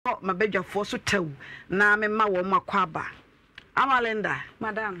mabedwafo so tew na me ma wo makwaba Amalinda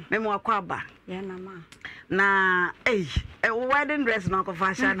madam me makwaba yeah mama na wedding dress no ko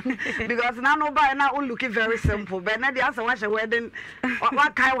fashion because na no buy na look very simple but na the answer was a wedding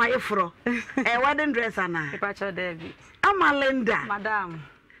what kai wa yefro wedding dress ana pacho David Amalinda madam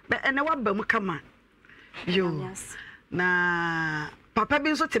but ene wa ba mu kama yo na papa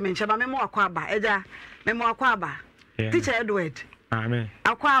bi so temenche ba me mo akwaba eja me mo akwaba teacher Edward amen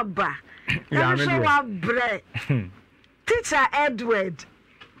akwaba ya me so wa bre teacher Edward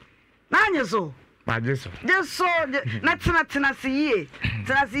na so Majeso. Just so na tena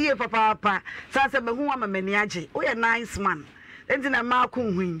siye papa sa se be hu amamani age. O ye nice man. Enti na ma ko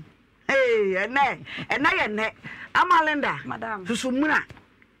hu. Hey, ene ye ne. Amalinda. Madam. Susumuna.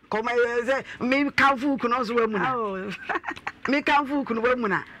 Koma ze me kanfu ku no so wamuna. Oh. Me kanfu ku no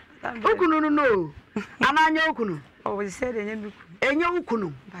wamuna. Ukunu no. Ananya ukunu. Oh, we said enye biku. Enye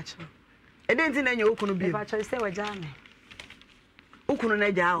ukunu. Bacho. Enti na enye ukunu bi. Bacho say wajame. Ukunu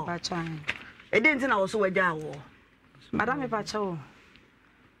na jao. Bacho. Didn't know so wajawo. Madame Pacho.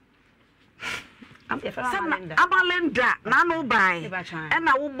 Amalinda, na no buy. And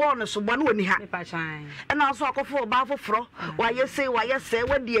I will born so one when he had. And also I go for a fro. Why you say, what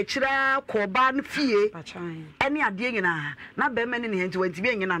the chira, corban fee. Any idea not be many hands when to be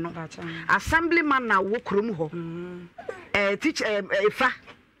in an assemblyman now walk room home. Teach a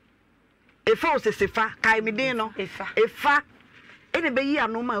false is a fa, Kaimidino, a fa. Ene be yi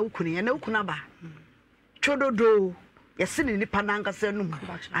anoma ukuni ene ukuna ba chododo yesini ni pananga senum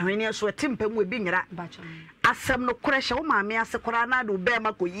ahwene so tempem we bi nyira asem no koresha wo maame asekora na do be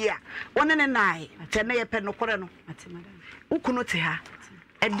makoyi a wone ne nai te ne ye pe no kore no ukunu te ha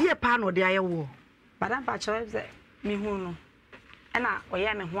ede pa no de ayewo madam pa cho ze mi hu no ena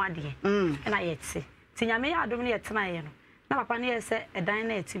oye me ho ade ena ye te tinyame ya adom ne ye tena ye no na papa ne ye se edan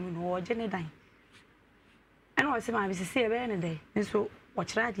na etimu no wo je ne dan and was my Mrs. Any day, and so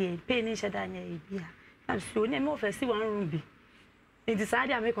watch right here, paying each other. I'm sure no first one ruby. They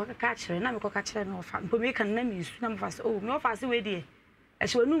decided I make a catcher, and I'm a catcher no fun, but make a name is number fast. Oh, no fast away, dear.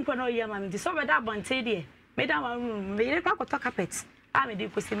 As you know, no yam, discovered that one, say, dear, made our room, made a pack of carpets. I'm a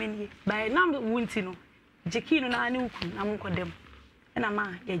deep with by a number of Wintino, Jackino, and I knew, I'm condemned. And I'm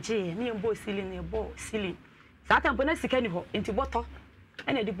a jay, near boy ceiling, near ball ceiling. That I'm going to see into bottle,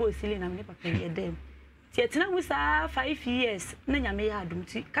 and a debo ceiling, I'm never paying a dame. Tietna we sa 5 years na nyame ya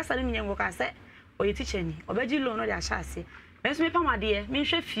adumti kasa ne nyem wo ka se o ye teacher ni obaji loan no de ahya ase me so me pamade me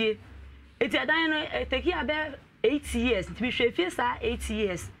hwe fie eti adan no eteki abe 8 years nti me hwe fie sa 8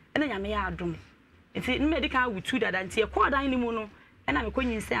 years na nyame ya adum eti ne medical with two dada nti e ko adan ni mu no na me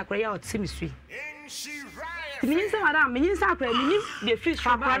konyinse akora ya otimi sui minyin se madam minyin sa akora minyin de free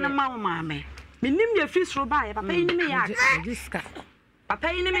sro ba na ma wo maame minyin de free sro ba papa yi ni me ya aka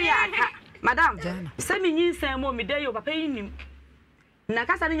papa yi ni me ya aka madam se me nyinsan mo me dey yo papa yinim na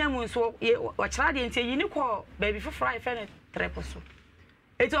kasa ne nyamu so o kira de ntie yini ko baby foforo ai fe ne trepo so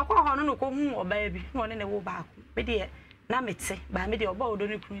eti okọ ho no ko hu oba bi no ne wo ba ko me de na mete ba me de oba odo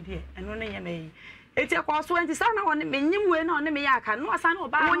ne kunu de eno ne nyame eti ekọ so enti sa na won me nyim we na ne me ya aka no asa na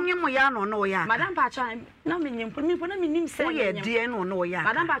oba wonyim ya no no ya madam pa cha na me nyim po na me nim se wo ye de no no ya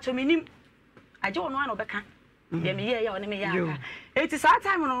madam pa cha me nim aje ono ana obeka de me ye ya one me ya aka eti sa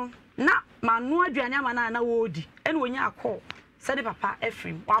time no na manu aduane amana na wodi ene wonya akọ se de papa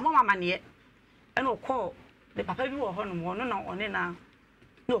Efrim wa mama mane ene okọ de papa bi wo ho no wo no na one na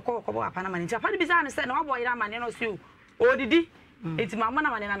no okọ okọ papa na mane ti papa bi za ne se na wabo yira mane no so odidi eti mama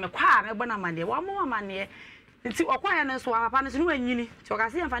na mane na me kwa me bona mane wa mama mane eti okọ ya ne so papa ne so no anyini ti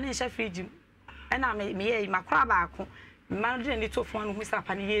okase yemfa ne hye fridge ena me ye makora ba ako ma no de ni to fon no hu sa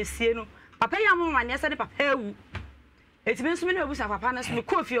papa ne ye sie no papa ya mama mane se de papa ewu eti me nso me na obusa papa na so me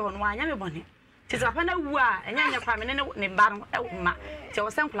kofi ho no anya me bone ti papa na wu a enya kwa me ne ba no ma ti wo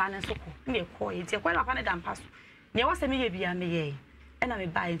senkula ne so ko ne ko ye ti kwa papa ne dampa so ne wo se me ye bia me ye e na me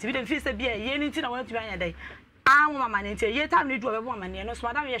ba ye ti bi dem fi se bia ye ni ti na won tu anya dai anwo mama ne ti ye tam ne du obebo mama ne no so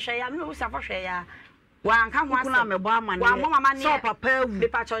madam ye hwe ya me obusa fa hwe ya wa anka ho ase na me bo ama ne wa mama ne so papa wu ti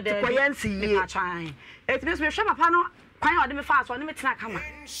ko ye nsi ye eti me so me hwe papa no kwan ya ode me fa so ne me tena kama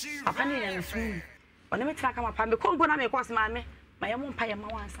papa ne ye nsu one me tira kama pa me ko na me ko asema me ma ye mo mpa ye ma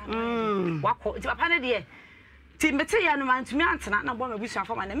wansa wako ti papa ne de ti me te ya no man tumi antena na bo ma busu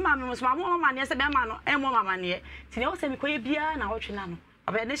afọ ma ne ma me so ma mo ma ne se be ma no e mo mama ne ti ne wo se me ko ye bia na wotwe na no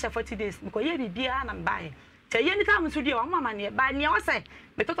papa ne she 40 days me ko ye bia na mbae te ye ni ka mo so de wo mama ne ba ne wo se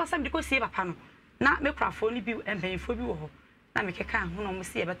me toto sam de ko sie papa no na me krafo ni bi empanfo bi wo ho na me keka ho no mo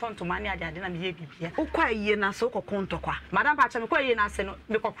sie be tonto ma ne ade na me ye bibia wo kwa ye na so kokon tokwa madam pa cha me ko ye na se no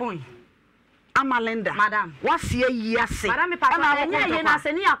me kokon Amalinda. Madam. What's ye yase? Madam, me pass. And na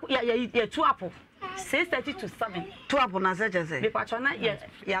se ni ya 2 apple. 6:30 to 7. 2 apple na se je se. Me pass na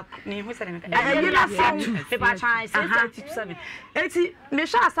ya ni hu se me. You na se me pass 6:30 to 7. Enti me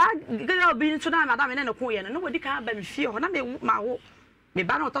sha sa girl bi ntu na madam ne ko ye no wodi ka ba me fie ho na me ma wo. Me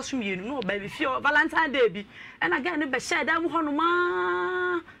ba na otoso mienu no ba me fie Valentine Day bi. And again no be share da mu ho no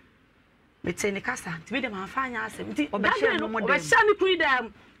ma. Me tell ni kasa ti be dem afanya asem nti obehye no obehye ni kuri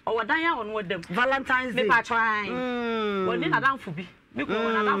dem owodan ya ono dem Valentine's Day me pa try woni na danfo bi me ko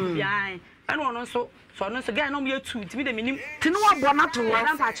na danfo bi an eno ono so so no so guy no me tu ti be dem nim ti no abo na to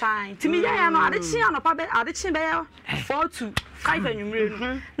na pa try ti me ya no ade chi anopa be ade chi be 4 to 5 anwumre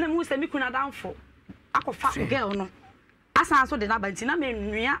no na mu se me ku na danfo akofa girl no asan so de na ba nti na me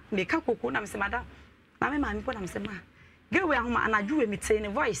nwia me ka koko na me se madam na me ma me po na me se ma girl we ahoma anaju we me tell ni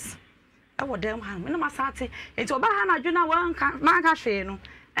voice ewo dem ha me na masate enti oba ha na dwuna wa man ka hwe no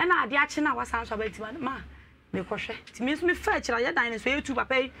e na ade ache na wasan so ba ti ma me ko hwe ti me so me fa kira ye dan so yetu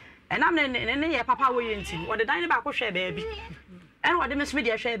papa e na me ne ye papa wo ye nti wo de dan ne ba ko hwe ba bi en wo de me so me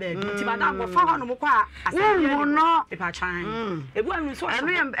de hwe ba bi ti ba da go fa ho no mo ko a asem no e pa chan ebu anu so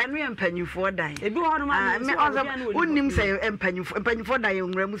enu empanyufo dan ebu ho no ma me onnim say empanyufo dan ye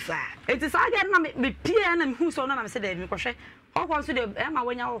nwura mu sa enti sa ga na me pie na me hu so no na me se da me ko hwe okwo so de e ma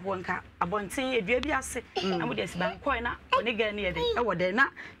wanya wo nka abonten edua bi ase na mo de siban koi na oni ga ne ye de e wo de na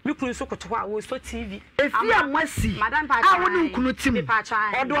mi kunu so koto a wo so TV efi amasi madam pa a wo ni kunu tim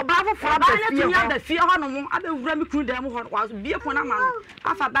odo oba foforo ba fie ho da fie ho no mo abewura mi kunu dem ho wa bie po na ma no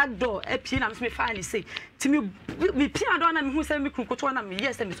afa back door e pie na me fa ni say ti mi pie ado na me hu say mi kunu koto na me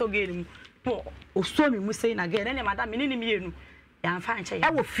yes me so ga ni mu po o so mi mu say na ga ne madam me ni mi yenu ya mfa nche ya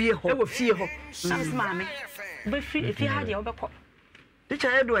e wo fie ho na me maame be free if you had your obeko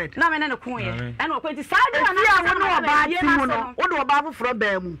teacher Edward na me na ko ye e na okwenti saade na wo no oba ti mu no wo do oba foforo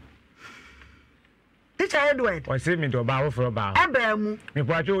ba mu teacher Edward o se mi do oba foforo ba e ba mu me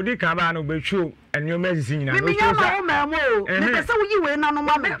po acho odi kan ba no be twu enyo mesisi nyina no so sa me ma o me pese wo yi we na no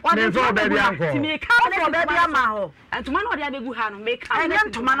ma me me fo ba bi anko me ka fo ba bi ama ho antuma na odi abegu ha no me ka ene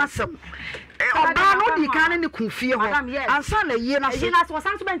ntuma na sem oba no di kan ne ku fie ho ansa na yie na so yie na so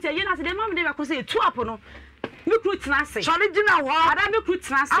san so bente yie na so de mam de ba ko se 2 apo no mi kru tnase so original ho ada mi kru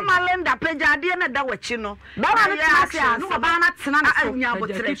tnase Amalinda pejade na da wachi no ba na tnase no ba na tna na so nya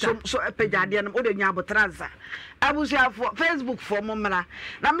botre so pejade no o de nya botranza abusia for Facebook for momra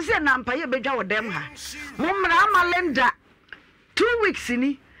na me se na mpa ye bedwa wo dem ha momra Amalinda 2 weeks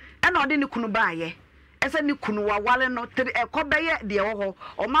ni e na ode ni kunu ba ye ese ni kunu wa wale no ekobeye de wo ho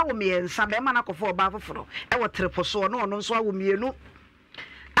o ma wo me nsa be ma na kofo oba foforo e wo trepo so no ono nso awo mienu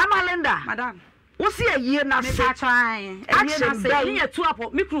Amalinda madam wo si ayie na se ayie na se ni ye 2 apo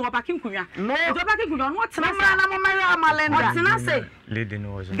mi kunu wa packing kunwa do packing kunwa no tena se na momara Amalinda tena se lady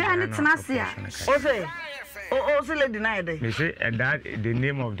no was ga ni tena se a o se lady na ede me say that the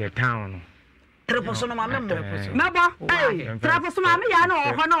name of the town trepo so no ma membo mebo trepo so ma me ya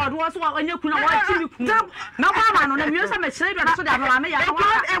na ho na odo so onye kuna wa chi mi kuna na ba ma no na mi so me chere do so da ma me ya na wa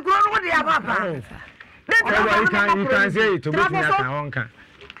ekuro no de ya papa you can say it to be na wonka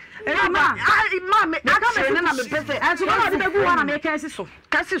ma me aka me na me pese antu ma de begu wa na me kasi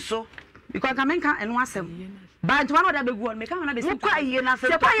so because ka menka eno asem ba antu ma de begu wa me ka na be se kwa iye na se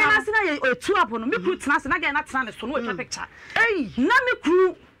se kwa iye na se na ye otu apo no me kru tena se na ga na tena ne so no e picture na me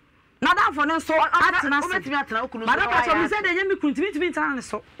kru na da for no so atena se obetimi atena okunu ba da ka so me se de ye me kru timi tena ne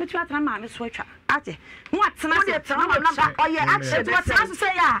so me tu atena ma me so atwa ate no atena se na oye action to atena so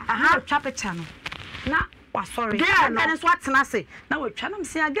say ya atwa picture no na wa sorry and so atena se na we twa na me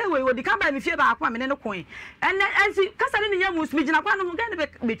se aga we odi ka ba me fie ba akwa me ne koin ene ansi kasa ne nya mus bi gina kwa no ga ne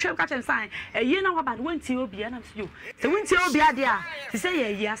be twem ka chen san eyi na wa ba wanti obi na me se yo se wanti obi ade a se say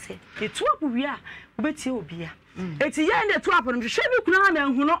ye yi ase etu apu wi a obeti obi a eti ye ne etu apu no hwe bi kuna ha na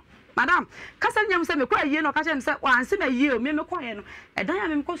hu no madam kasa nyam se me kwa yie no ka chen se wa anse na yie o me kwa ye no edan ya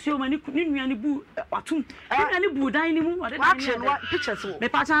me kosuo ma ni nua ni bu watum nua ni bu dan ni mu ode action wa pictures wo me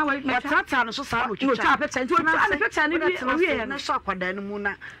pa chan wa me tata no so sa no twa picture nti na picture ni bi o wie na so akwada no mu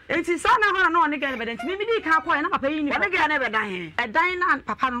na enti sa na ho na no ne ga ne be nti me di ka kwa ye na papa yi ni ode ga na be dan he edan na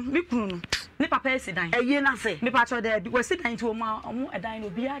papa no me kunu no ni papa esi dan eyi na se me pa chan da bi we si dan nti o ma omo edan no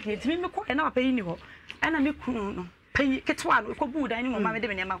bi a de nti me kwa ye na papa yi ni ho na me kunu no pay ketwa no ko bu dan ni mo ma me de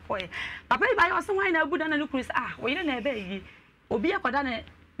me nema koye papa yi ba yo so wan na bu dan na ku wo yire na ebe yi obi akoda ne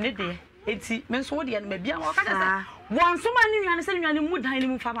de enti me so wo de na ma bia wo ka da won so ma ni nwane se nwane mu dan ni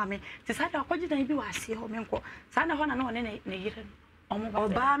mu fa ma me ti sa da akoji dan bi wa ase ho me nko sa na ho na no ne yire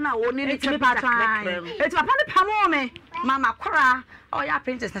oba na woni ni chapa eti papa ne pamo me mama kora o ya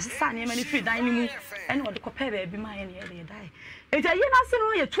princess na sisa ne mani free dan ni mu ene wo de kopa ba bi ma ye ne ye dai eti ayi na se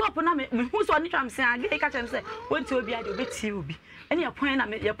no ye tu up na me hu so ni twam se age ka chem se wonti obi ade obeti obi ene ye pon na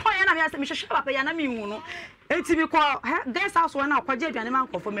me ase me hwehwe papa ya na me hu no eti bi ko guest house wo na akwaje aduane man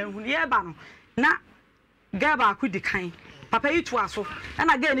kofo me hu ye ba no na gaba ku dikan papa yi to aso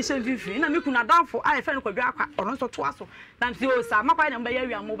na ga ni hye na me kuna danfo a fe no kwadwa akwa ono so to aso na se o sa makwa na mba ya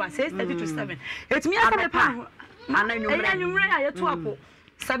wi ba 6:30 to 7 etimi asa me pa ana nyumre ya ye to apo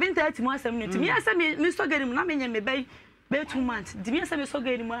 7:30 mo asem no etimi asa me so gari mu na me nya me be 2 months dimi asa me so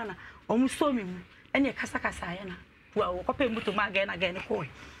gari mu ana o mu so me mu ene kasa ya na wa wo kopa mbuto ma ga na ga ne ko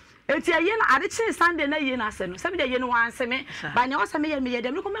eti aye na ade chi Sunday na ye na ase no se me de ye no wanse me ba nya o se me ye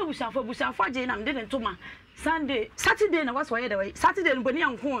dem no ko ma busuafo je na me de ntoma Sunday Saturday na waso ye de way Saturday no boni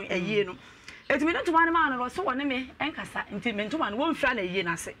anko aye no eti me ntoma ne ma no so woni me enkasa enti me ntoma no won fira na ye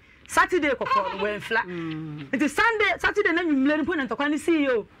na ase Saturday kokko won fira enti Saturday na nwumle no po na ntokwa ne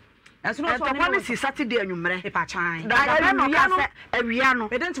CEO aso no so ne si Saturday anwumre e pa chan da no ka se awia no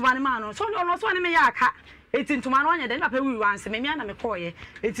me de ntoma ne ma no so no so ne me ya aka eti ntoma no anya de papa wi wanse me mia na me koye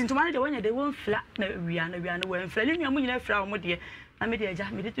eti ntoma no de wonya de won fira na awia no won fira ne nua mu nyina fira wo de na me de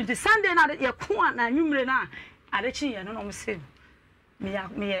aja me de Sunday na ye ko na nwumre na ade chi ye no no se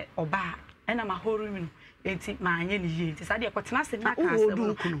me oba ena ma horu mi no enti ma anye ni ye enti sade ko tena se na ka se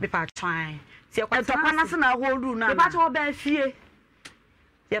me pa twan ti e ko tena na se na horu na me pa to ba fie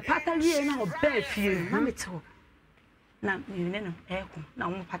ye pata wie na oba fie na me to na me no eko na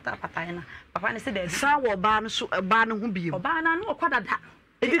mo pata na papa ne se de sa wo ba no so ba no ho biem oba na no kwada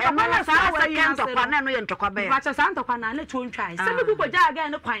edi papa na sa wa ye ntokwa na no ye ntokwa ba ya papa sa ntokwa na le to ntwai se me ko ja ga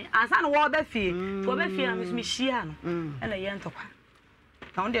ne kwan ansa no wo ba fie to ba fie na me hia no na ye ntokwa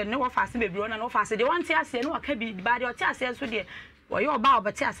na onde ne wo faase bebiro na no faase de won ti ase ne waka bi ba de o ti ase so de wo ye oba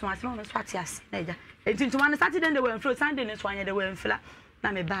obati ase ma no so ati ase na ja enti ntoma ne Saturday de we mflo Sunday ne so anya de we mfla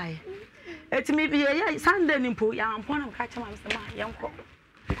na me bae eti me ye Sunday ni mpo ya ampo na ka chama me ma ye nko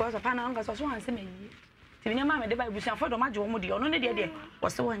because papa na nka so anse me yi ti me ma me de ba busia fodo ma je wo mu de ono ne de wo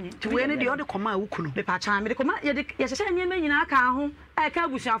se wonye ti we ne de o de koma awukuno be pa chan me de koma ye de ye hye ne me nyina aka ho e ka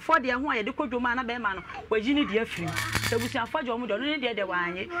busia fodo ye ho a ye de kodwoma na be ma no waji ne de afiri e busia fodo wo mu de ono ne de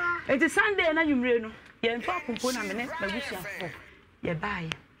wanye eti Sunday na nwumre no ye nfa akompo na me ne ba busia fo ye bae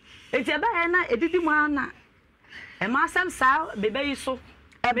eti bae na edidi mu ana e ma sam sa bebe yi so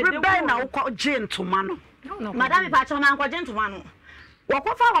ebe na wo je ntoma no madam pa chan na nkwaje ntoma no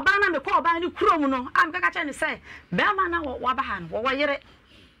wakofa oba na me ko oba ni kurom no am kaka che ne se be ma na wo ba ha no wo yere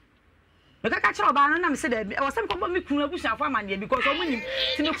me kaka che oba na me se de wo se ko me kunu abusuafo amane because o munim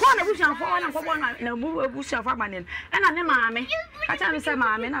ti me ko na abusuafo na ko bo na mu abusuafo amane e na ne maame ka che me se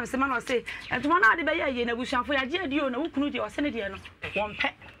maame na me se ma no se entuma na de be ye na abusuafo ya je adi o na wo kunu de o se ne de no wo mpe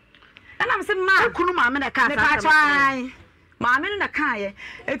e na me se ma kunu maame na ka sa maame na ka ye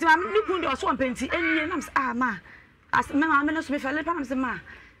enti maame ni kunu de o so mpenti enye na me se ma as me maame no so me fele pa na me se ma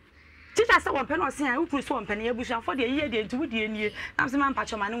teacher say won pe no se an ukuru so won pe ne abusuafo de ye de ntu de nie na me se ma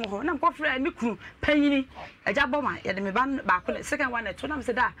mpacho ma ne wo ho na mko frɛ me kunu panyini agya bɔ ma ye de me ba ko second one to na me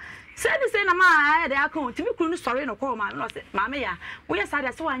se da say ni say na ma de aka ti me kunu no sorry no ko ma no se maame ya wo ye sa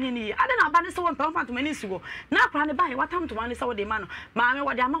de se wanye ni ade na ba ne se won pe won to mani si wo na akra ne ba ye watam to ma ne se wo de ma no maame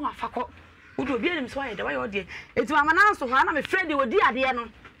wo de ama wa fakɔ udo bi enim so wa ye de wa ye ode eti mama na so ha na me frɛ de odi ade no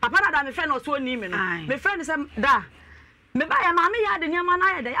papa na da me frɛ no so oni me no me frɛ ne se da me ba ya maame ya de niam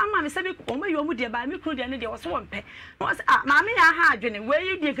na ya de ama me se bi o ma yo mu de ba me kunu de ne de wo so won pe no se maame ya ha adwene we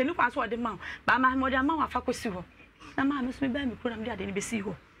yi de kani kwa so de ma ba ma mo de ama wa fa kosi ho na maame so me ba me kunu na me de ne be si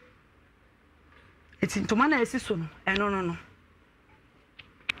ho eti ntoma na esi so no no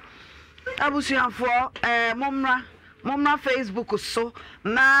abusuafo momra Facebook so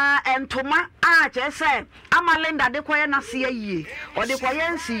na entoma a chese amalinda de koye na se yie o de koye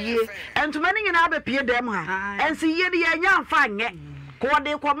nsiye entoma ni nyina abepie dem ha ensiye de yenya amfa nye ko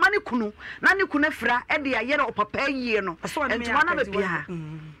de ko mane kunu na ne kunu afira e de ayere opapa yie no entoma na bepie ha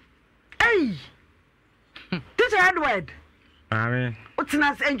ei Teacher Edward amen o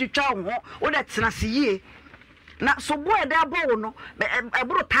tina se entwitwa ho o de tina se yie na so bo e de abo no e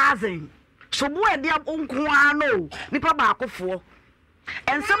bro 1000 so bo e de onko ano nipa ba akofo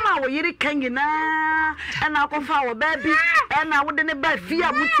ensema wo yiri kanyina ena akofa wo ba bi ena wo de ne ba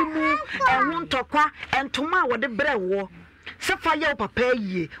fia mutimu ehun ntokwa entoma wo de brewo se fa ye papa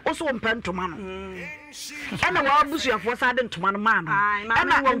yie o so mpa ntoma no ena wa abusuafo sa de ntoma no ma no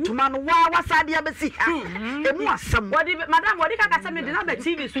ena wo ntoma no wa sa de abesi ha emu asam wodi madam wodi kaka se me de na ba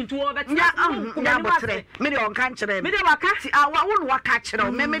TV so ntu wo beti ya botre me de on kan kire me de waka ti awa wo no waka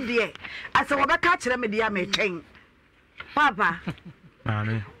kire me de ase wo be ka kire me de ya me twen papa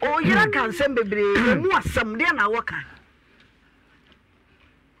amen o yira kan sem bebre mu asam de na woka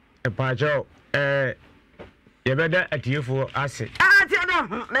e pa jo ye beda atiefo ase ti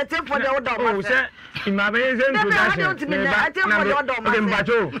no na tefo de wodo ma o se imabe ze introduction na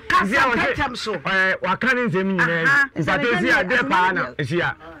mbacho zia wa kan nsem nyina mbacho zia de pa na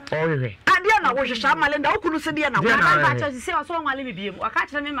zia o wewe ade na wo hwehwa amalenda okunu se de na wo mbacho se o so onwale me biem waka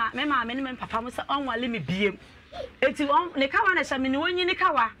kire me ma me ne papa mo se onwale me biem eti on ne kawa na sha me ne wonyi ne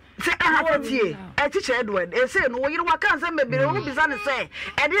kawa se ahatie teacher Edward say no wo yiri waka nse mebere wo bisa ne se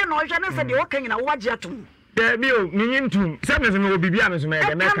ede na wo hwe ne se de wo kan nyina wo wagye atom de bio minyin se me me obibia me so me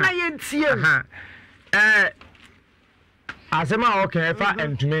de meka na ye tie asema okay fa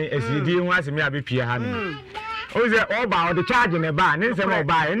entume esidi hu asemi abepie ha no o ze oba o de charge ne ba ne nsem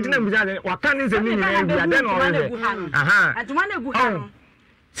oba entina mbisa waka ne nsem ni nyina bia de no o ze atuma na gu ha no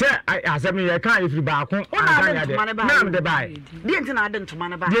se asemi ye kan ifiri ba ko anta ya de na me de ba de entina ade ntuma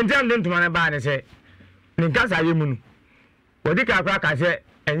na ba de entina de ntuma na ba ne se ne nkasa ye mu no wodi ka akwa ka se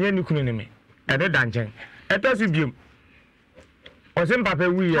enye ni kunu ne me e de danchen etosi biom o se mpapa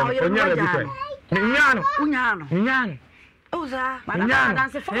wi ye onya la bi ko unyano Oza, madam,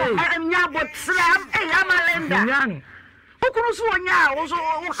 nya bot slam, amalenda. Ukunu so nya, wo so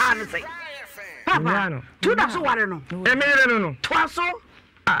wo han se. Papa, tu da so ware no. Emere no. Twaso.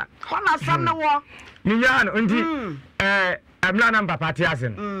 Hona sam na wo. Nyano, ndi amla na papa ti ase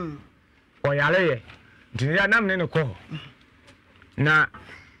no. O yale ye. Ndi ya nam ne no ko. Na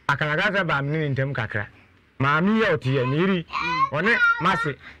akanagaza ba mne ntem kakra. Maami ye otiye niri. One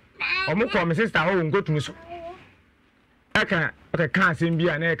mase. Omo ko me sister ho ngotumi so. Aka kan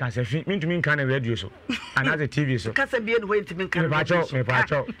sembia na ka sefi mintumi kan na radio so anaze TV so kasa bia no ntimi kan me pacho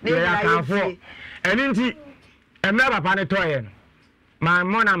ya kan fo eni nti emra papa ne toye no ma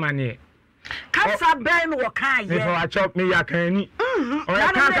mona mane kasa ben wo kan ye me pacho me ya kan ni o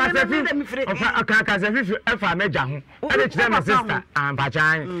ya kan ka sefi o ka sefi e fa meja ho e de kire me sister am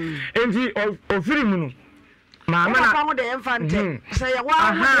pachan enti o firi mu no mama na papa mo de infante say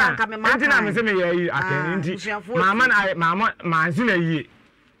wa mo ya ka me ma enti na me se me yi akani enti mama na mama manzi na yi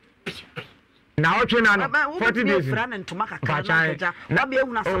na o twe na no 40 days fra na ntoma kakra na kaja wa be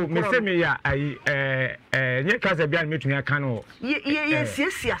ehuna so me se me ya ai nye kasa bia metumi aka no ye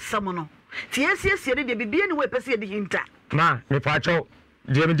siesie asam no tie siesie de bibie ni we pese de hinta ma me pacho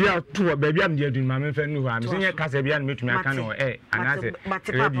je me dia to ba bia me dia dun ma me fa nu ha me se nye kasa bia metumi aka no anase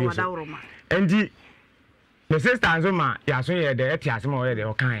radio so enti the sister Anzoma, Yasun, the Etiasmo, the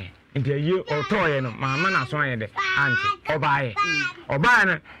Okai, and the year or toy, Mamma, Nason, the auntie, or buy,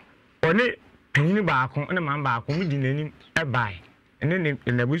 only penny bark on a man bark, we didn't buy, and then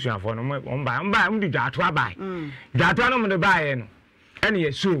in the bush for no one by, the Jatwa buy. Jatwa the buy, and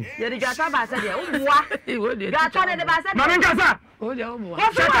yes, soon. The Jatwa said, what? Jatwa the Bassett, Mamma,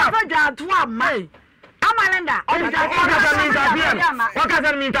 what's Jatwa, my Amalenda, what does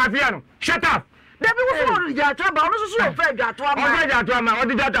that mean, Tafiano? Shut up! Debi wo so Jatwa ba ono so fe Jatwa ma. O fe Jatwa ma, o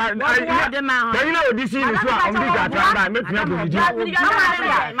di Jatwa. Then you know this is so on di Jatwa ba, make me go di.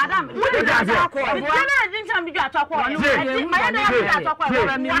 Madam, wo di Jatwa ko. It's na din time di Jatwa ko. Ma ya di Jatwa ko.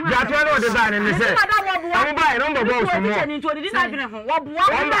 Jatwa no de ba ni se. Am ba no mbo bo sumo.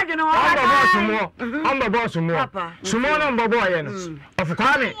 Am bo sumo. Sumo no mbo bo ye no. Of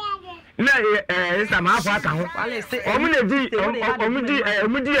kwame. Na esa ma afa aka ho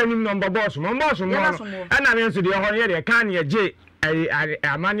omudi anim no boss mo ana me nso de ho ye de kan ye je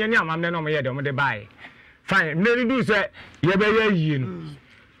amane ni amamne no mo ye de mo de bai fine me do say ye be ye yi no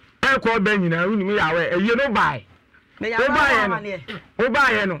e ko ba nyina unu mi yawe ye no bai o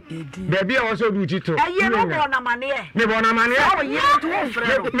ba ye no de bia wo so du tito ye no bo na mane me bo na mane o ye to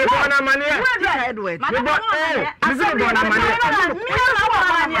frɛ me bo na mane Edward me bo na mane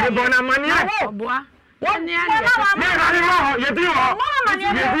me bo na mane oboa woni ani me ra ni mo ye ti ho ye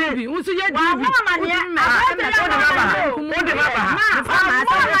ti unsu ye di bi o de baba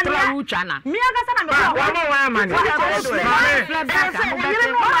ma uchana mi aga sana me wa mo wa mane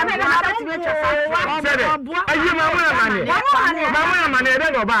ayi ma mo mane e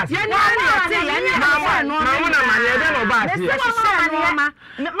de no ba ye ni ye ma mo mane e de no ba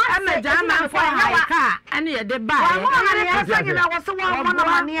ma jama fo ha ka ani ye de ba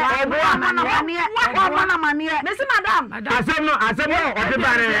Messi madam. Asem no o de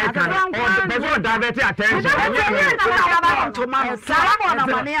bare e kan. O be so da be ti attention.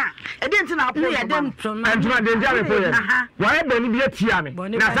 Entuma de ndia me poye. Wa e boni bi atia me.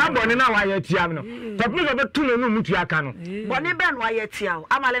 Na sa boni na wa ye atia me no. Topi so be tu no mu tu aka no. Boni be no wa ye atia o.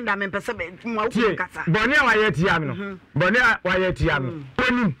 Amalenda me pese be nwa ku kasa. Boni wa ye atia me no. Boni wa ye atia me.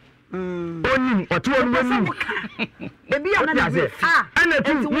 Onim. onim oto onu onim ebi ya na ana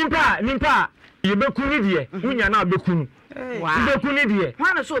tu nimpa yebeku ni de unya na beku nu beku ni de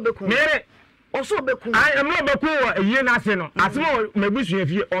hwana so beku mere oso beku am no beku wo eyi na ase no asemo mabusu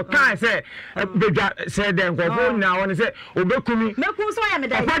afie o kan se bedwa se de nkofo na won se obeku mi meku so ya me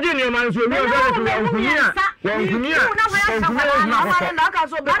dai kwaje ni ma nso mi o se onkunia na ka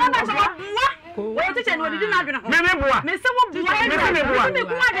so beku o ti che no didi na adwene ho me boa me se wo boa me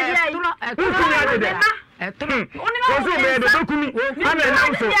kuma de dia yi Oso me de dokumi ana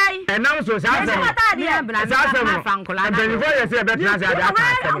enamso sa se abeni for yesi e betra se ada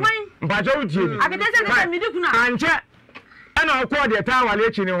aka mpacho utie ni agedese de me di kuna anche ana ko de ta wale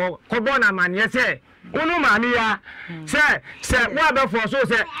echi ni ho ko bo na mane se unu mani ya se wa be for so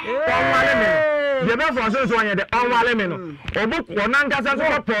se onwale me ye be for so onye de onwale me no obu wonanka sa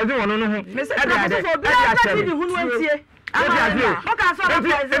so pause wono no ho e de ade di hunu antie o ka so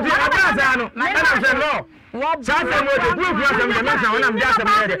no Sasa mo de ku asem de na sa wona mde asem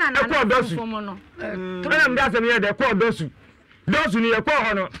de e ko dosu na mde asem de ko dosu ni e ko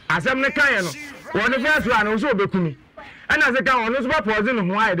ho no asem ne kan ye no woni fi aso ana so obekumi ana se kan woni so ba pause no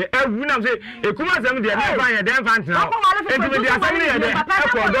ho aye de ewu na se ekuma asem de na ban ye de infant na enti me de asem ne ye de e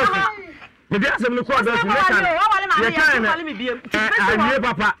ko dosu me de asem ne ko dosu ne kan ye kan na aye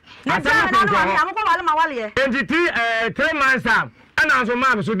papa asem ko ko enti 3 months am ana so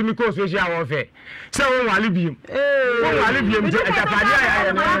ma so dimi ko social warfare se won wale biem je atapade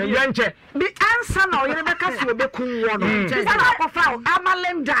aya yenche bi ansa na oyere be kasi obekun wo no se na akofa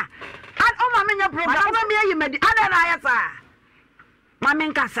amalenda an o ma menya program o ma me yi medi ana na aya sa ma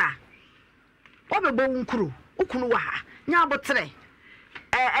men kasa o be bo nkuru ukunu wa ha nya abotre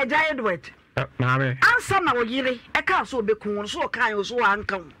eja Edward maame ansa na oyere e ka so obekun wo so kan yo so wa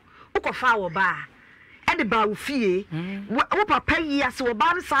nkan ukofa wo ba ede ba wo fie wo papa yi ase wo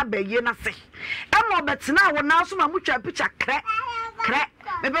ba ne sa ba yi na se e mo betina wo na so ma mutwa picture kre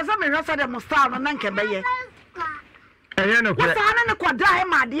me pesa me hwasa de mo star no na nke be ye eye no kre wo sa ne kwada e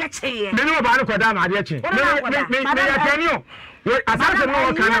ma de che ye me no ba ne kwada ma de che me ya tani o we asase no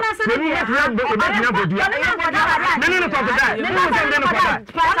wo kana me no me kre bo be nya bodua me no kwada me no se me no kwada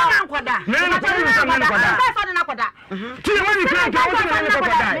me no kwada ti wo ni kre ka wo se me no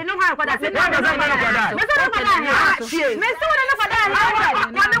kwada me no kwada me no kwada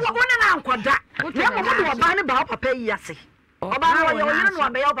papa yi ase oba na wo yire no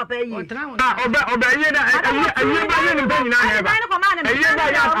abe ya papa yi oba yi na ayi ba ye ni ba nyina na eba ayi ba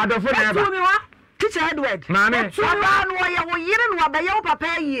ya adofo na eba teacher Edward maame oba no wo yire no abe ya papa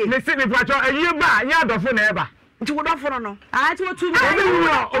yi ne se ni pacho ayi ba ya adofo na eba nti wo dofo no ti wo tu obi ni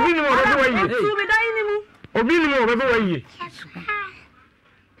mo obi ni mo tu bi dai ni mu obi ni mo obi wa yi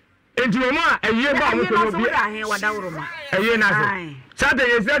enti wo ma ayi ba mo ko obi ayi na se sade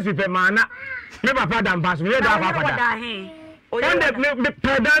yesi super mana me papa da mpaso me da papa onde me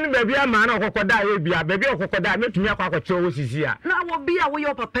padan baby ama na okokoda ye bia baby okokoda metumi akwakoche wo sisi a na wo bia wo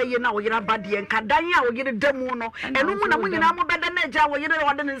yo papa ye na wo yira bade nka dan ya wo yire demu no enu mu na mu nyina mo beda na ja wo yire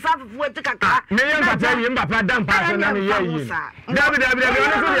wo de nsa fufu ati kaka me ye papa ye papa da mpaso na ne ye yi dabi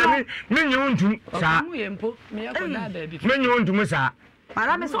ono so ye me nyi untum sa mu ye mpo me yakoda da bi me nyi untum sa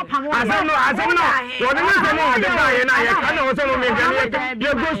mara me so pamo azam no wo de me so no de ba ye na ye kana wo so no me gani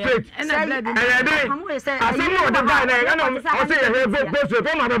ye go straight azam no de ba na ye kana wo so ye go straight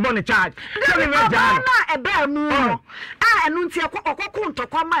o ma be born charge se me ja na e ba mu no enu nti okoko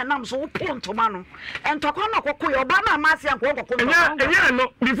ntokwa ma nam so wo pontoma no entokwa no okoko ye oba na ma se anko okoko enya no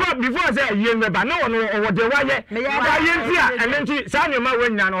before say ye me ba no wo de wa ye ba ye nti a ene nti sa ne ma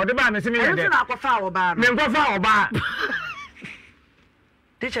wanya no de ba me se me ye de na akofa oba me nkofa oba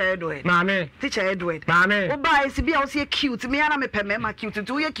teacher Edward mame wo ba esi bia wo se cute me ana me peme ma cute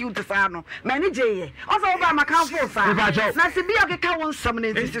tu ye cute sa no ma ni je ye o so wo ba ma kan fo sa na se bia ke ka won sam na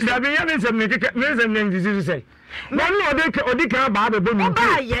ntisi da be ya me sam ne ke me sam ne ntisi say mo no odi ka ba be bo nu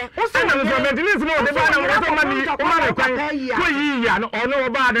ba ye o so na so maintenance no odi ba na wo so ma ni o ma ne kwan ko yi ya no ono wo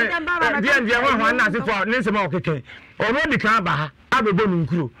ba de die ho na se fo ne se ma o keke ono di ka ba ha abebo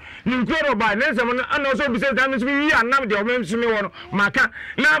nunkuro ro ba ne se mo na so bi se da me so yi anam de o me so me wo no maka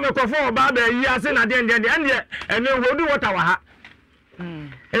na me kofo ba ba yi ase na de ande ene hodu water wa ha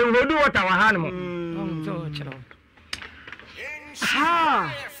hodu water wa ha no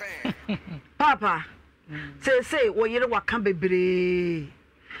ha papa say wo yire waka bebre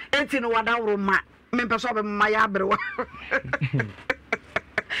enti no wada woro ma me peso be ma ya abrewa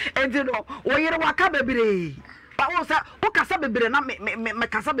enti no wo yire waka bebre ba wo sa wo kasa bebre na me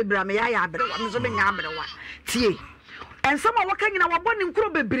kasa bebre me ya abrewa me so be nya abrewa tie and some of what can you born in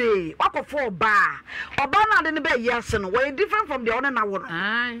Krobebre, walk for bar, or Bana than the bay, yes, and way different from the other now.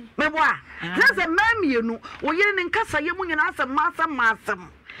 Mewa, there's a man you know, or yen in Casa Yamun and answer Massa.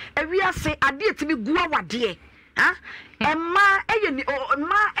 And we are say, I did to be Guava dear. Huh? And ma,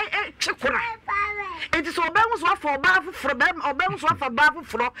 chikura. It is Obama for bath for them, or Bams for bath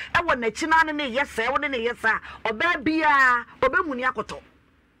for, and when the Chinan, yes, sir, yes, sir, or Babia, or Bemuniakoto.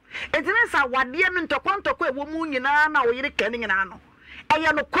 It is a wadian to quanto que woman in Anna or you're canning an anno. And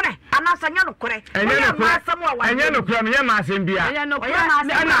you're no correct, and that's a yano correct. And you're no crumb, you're massing beer. I know,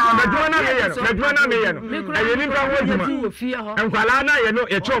 and Kalana, you know,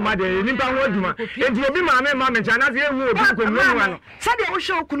 a choma, you need to and you'll be my mamma, and China, you will be said they will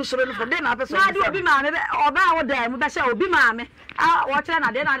show Kunusoro for dinner. I do be mamma, or bow them, but shall be mamma. What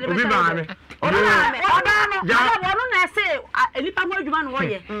I did not be mamma. I say, a little more you want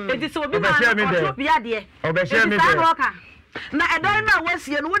warrior. It is so be my idea. Na edan na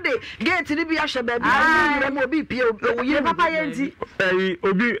wasi no de gate ni bi ahye ba bi na mo bi pie oye papa yanti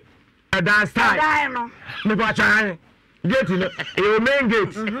obi edan style edan no me ba chan gate no e main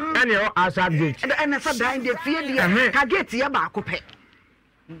gate and your outside gate and so dan de fie de ka gate ya ba ko pe e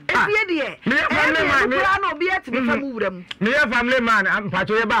fie de me family man me na obi ati me fam wuram me family man am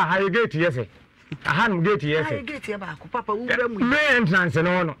pacho ye ba ha gate yese ahan gate yese gate ya ba ko papa wuram me entrance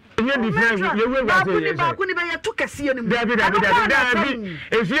no you different you will go say ba ku ni ba ya to kase ni David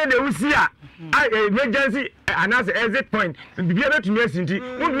if you dey usia emergency announce exit point bibia betu me asinti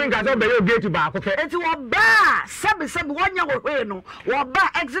won me ga so be your gate ba ko pe enti wo ba sabi wonya wo hwe no wo ba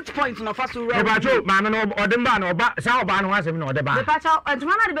exit point no fa so ro ba cho ma no odemba na oba sa oba no asem na odeba be pa cha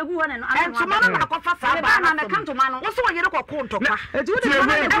entuma na de begu ho ne no entuma na ko fa sa ba na me kanto ma no wo so wo yere ko ko ntokwa enti wo de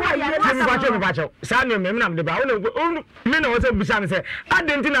me ba cho sa no me na me ba wo me na wo se bisa me se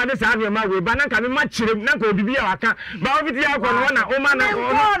adenti na de sa no ma we ba na ka me ma chirem na ka obibia waka ba wo biti akọ no na o ma na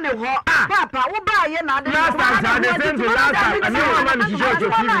ko ne ho papa wo ba ye na de last time I know man to show to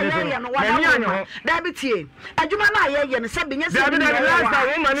TV David tie adwuma na ye no se binye se last time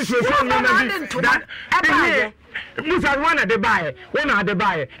wo man to show me na that Musa one de buy one na de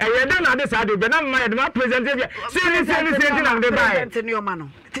buy e ye de na de sa de be na ma de ma present e say na de buy present ni o ma no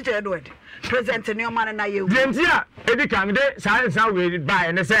teacher Edward present ni o ma na ye dentia e di kan de sa we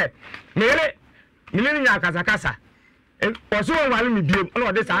buy ne say mele nya kasa also wale mi biem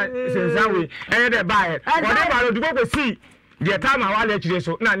no de sa sensan we de buy o de ba lo dugo ko si the time I wale chire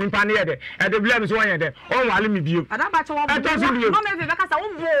so na nimpa ne ye de e de blame so wan ye de o wale mi biem ada ba che wo no me fe kasa wo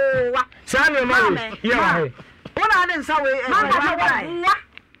bo wa sa ne ma ye wa he ona de nsa we ma ba wa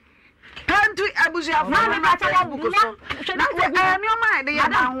Pantu abusia fa ba che wo bu ko so na mi o ma de ye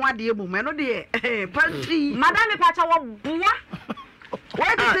ba ho ade mu me no de pantu madam me pa che wo buwa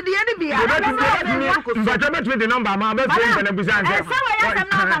What is the end be? But I'm not the number, my best friend and business. Madam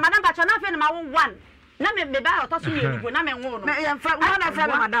Pachana, my one. Let me be about to you when I'm in one. I am from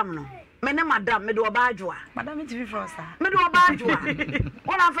Madame. Mene Madame, me do a bajua. Madame is Frosta. Me do a bajua.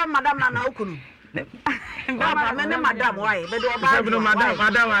 One I'm from Madame Nanaukunu. Mene Madame, why? Me do a bajua. Madame,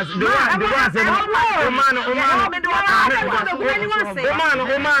 the one said,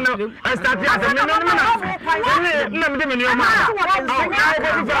 Omano, I start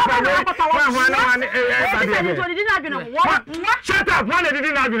shut up, one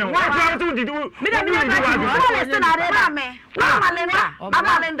didn't have been. What did you do?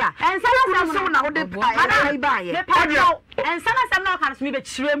 Linda, and some now the buy and some now can be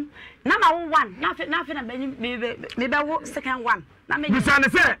trim. Number one, nothing, maybe second one. Bisane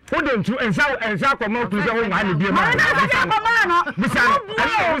say wo don tu ensa komo tu say wo ma bi ma bisane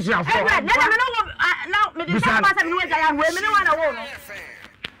ayi wo sia fo now me dey say pass me no ja we me no wana wo no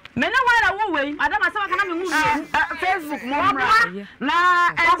me no wana wo we madam asema kana me mu Facebook mo na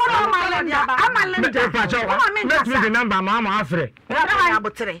amalinda let me the number ma ma afre ya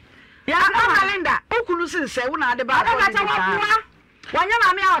botere ya amalinda okunu sin say wo na ade ba Wanya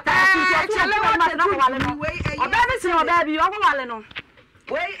mami awota chele wata no wale no obabi sin obabi owo wale no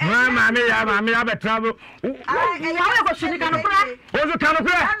mami ya betrabo ya ko shini kanu kura ozo kanu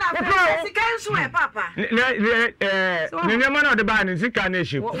kura sika nso e papa ne ma na de ba ni sika na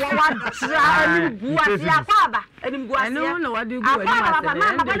eshi wa ni buasi akwa enim buasi enu no wadi gu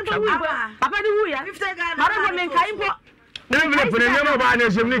papa ni wu ya 50 Ghana mara me nkai mpo Never put any more by the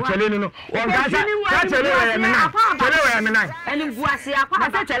Jimmy Chelino or Chelena. And in Guasia,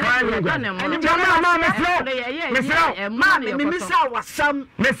 Mammy, Missa was some,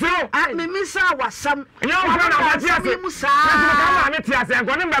 Missa was some, and you're one of the Musa, I'm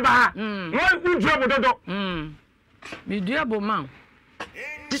going to Me diabo man.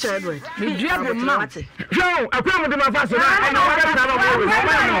 Teacher Edward. Me dua be ma. Yo, akwa mo de ma fa so na e na wa ga na mo we.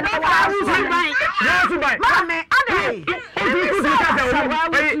 Mama, ade. O ka sa o.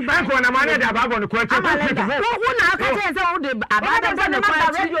 Ai ko na ma na da ba bo no ko che. Wo na aka che se wo de ababa bo ne kwa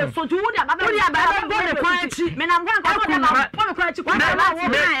chi. So tu wo de ababa bo ne kwa chi. Me na ngwa ko de ba bo ne kwa chi. Kwa na wo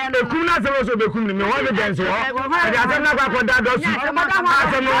na ye no. Ekum na se so be kum ni me wa be dance wo. E da se na kwa da do su.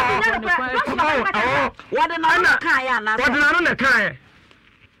 Ase no. Wo de na kan ya na. Wo de na no na kan.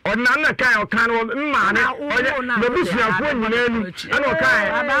 Ọdịnala kan ọkan mma ne onye bebusuafo nyina enu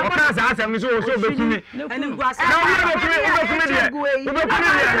ana ọkan sa asem so so bekumi enigwasa na wo bekumi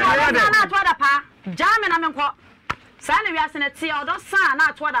de na to da pa jame na menko sa na wiase na tie odo sa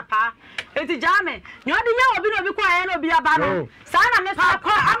na to da pa enti jame nyo de nya obi no bi kwa ye na obi aba no sa na me sa ko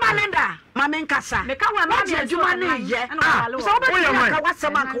Amalinda mama nkasa me ka wa ma di adwuma ne ye so obi ka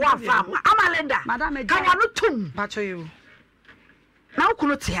wasema ka wa fa Amalinda ka wa no tum pacho you na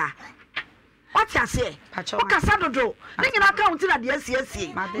okuno te ha wati ase o kasa dodo ne nyina account na de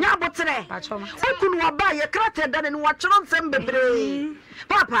asiesie nya abotere okuno waba ye krate da ne wa choro nsem bebre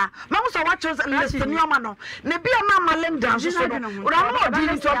papa ma wo so wa choro list ni oma no ne bia ma Amalinda so so no ora mo di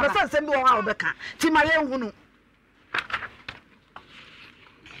ni to pesa nsem bi wo ha obeka ti ma ye nhunu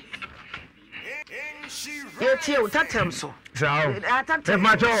ye tie o tatem so sao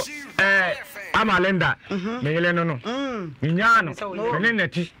macho Amalinda mele no nya no mele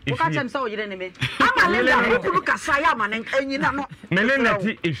nati o ka tem so yire ne me Amalinda okunu kasa ya manen anyina no mele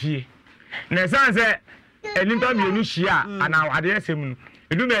nati efie na sanse eni to bi onu hia ana wade asem no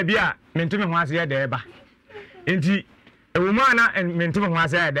edu ba bia mentime ho ase ye de eba enti ewuma na mentime ho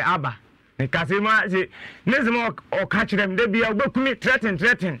ase ye de aba ne kase ma se nezemo o ka kirem de bia obekumi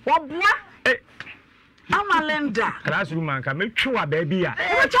threaten wo boa Amalinda classroom anka metwa ba bia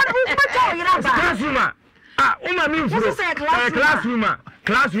wo cha yira ba classroom uma mi furo classroom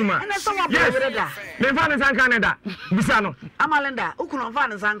yes me fa ne san Canada bisa no Amalinda ukuno fa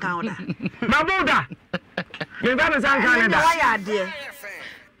ne san kan da mabuda me fa ne san Canada wa ya de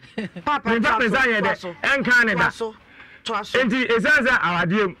papa me fa ne san ye de en Canada to aso enti esanza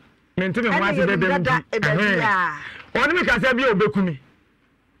awade me ntime ho ase bebe mbi oni mi ka se bia obekumi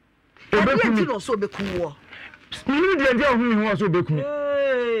obekumi no so obekuwo ni de de ohun ho so obekumi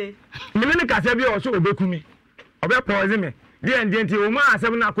ni ka se bia o so obekumi obe pause me de nti o ma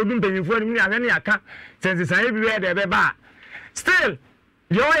asem na akodu mpanyimfo ni ahwe ne aka sense san bi we de be ba still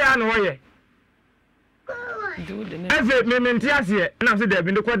yo ya no ye efe me menti ase na so de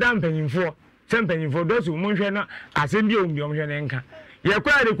bi de koda mpanyimfo se mpanyimfo do so mo hwe na asem bi o mbi o hwe ne nka ye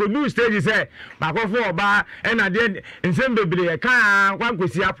kwa de kodu stage say makofo oba e na de nsem bebre ye kan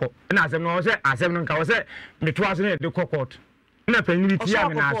kwankosi apo na asem no se asem no nka wo se meto aso ne de court na panyimi ti ya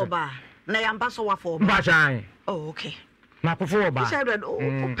me na aso na ya mba so wa for ba chan oh okay makofo oba she said o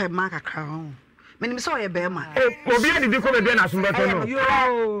pe maka crown menim so ye be ma obi adidi ko be na so beto no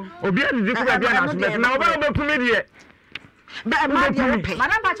obi adidi ko be na so beto na oba obekumi de ba ma de ope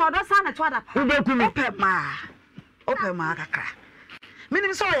madam ba cha odo sa na to da pa obekumi ope ma kakra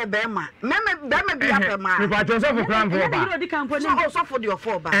menim so ye be ma me bi ape ma me pa cho so for crown for ba so for the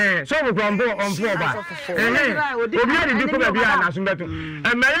for ba so for crown on for ba obi adidi ko be na so beto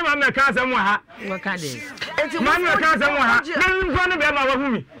e mere ma me ka asem wa ha waka de ma me ka asem wa ha me ngo no be ma wa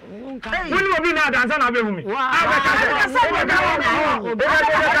humi woni obi na dansa na be humi aba ka se o ga o ka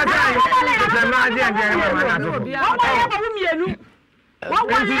se ma je je ma na so wa humi enu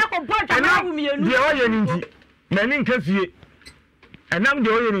wa le ko point na humi enu de o ye ni nti mani nka fie enam de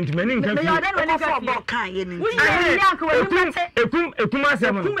o ye ni nti mani nka fie me ko for bo kan ye ni ekum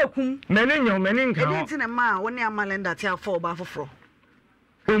asem mani nyo mani nka ho nti na ma woni Amalinda ti afọ ba foforo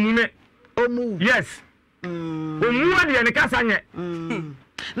omu yes omu ade ne kasa nye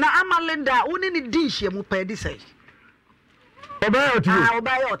na Amalinda woni ni di hye mu pa di sei oba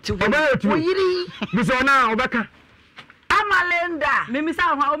yo ti wo yiri biso na obeka Amalinda memisa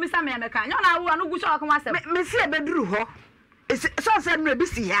ho o misa me meka nyo na wo anu gu so akoma asem me si ebeduru ho so se no ebi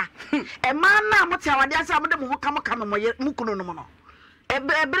si ha e ma na mo ti awade asa mo de mo kam mo mu kunu no mo no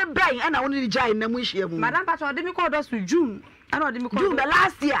ebre brain na woni jai na mu hye mu madam pacho ode mi ko do su June ana ode mi ko June the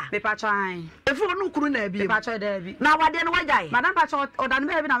last year me pacho an efu no kunu na abi me pacho da abi na awade no wajai madam pacho odan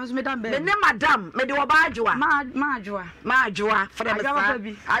be na me so me dan be me ne madam me de wo ba adwoa ma adwoa fra me sa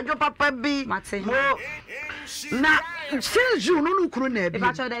adwo papa bi mo na since June no kunu na abi me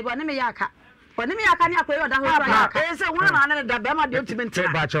pacho da abi one me yaka oni mi aka ni akoyo da ho ra aka e se wana na ne da be ma de ultimate me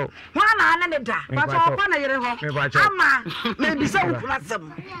bacho wana na ne da bacho ko na yere ho ama me bisa ukuna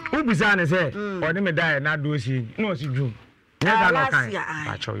sem ubisa ne se oni me dai na do si no si June last year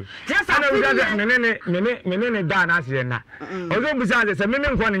pacho yes me da na ase na ozo busa se me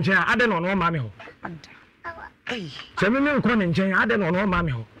nko ne nchen ade no no ma me ho se me nko ne nchen ade no no ma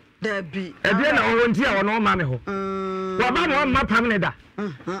me ho Debbie ebe na wo nti a wo no ma me ho wa ba no ma pam ne da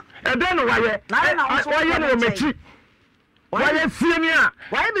ebe no waye waye no mechi waye sie ni a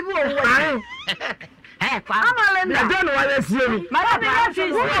waye bibi wo wo Amalenda ebe no waye sie ni mara be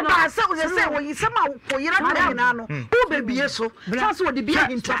fi wo ba se wo se wo yisema wo yira na na no wo bebie so so wo de bia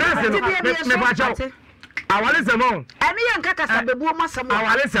hinta me ba chaw awale semon eni ye nka kasa bebuo masam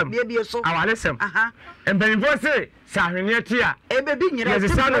bebie so awale sem embenfo se sahwene ti a ebebi nyira ti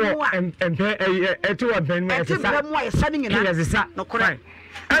mo empe eti wo ben mo esesa mo yesa ni nyina esesa no kore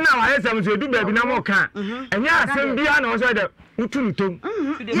ana awale sem so edu baabi na mo ka enya asem bia na wo so de utuntom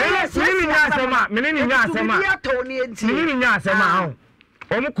meni nya asema meni nya asema ho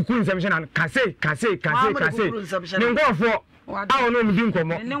omo kuku nsem hye na kase ni ngofo awo no mdi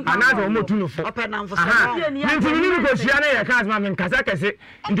nkomo anaza omo tunufo ni ko hia na ye ka asema men kasa kase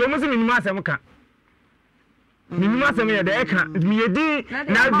ndi omo se minima asem ka minima asem ye de ka mi yedi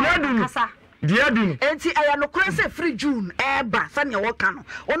na diadun enti aya no kura se free June eba sane wo ka no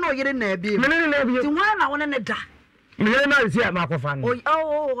ono yire na abie ti hwan na wona ne da me na isi a makofa no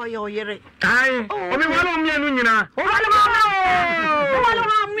yo yire ai omi wala mienu nyina wala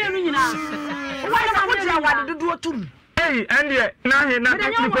mienu nyina wala ma dia wade dudu otum ande na he na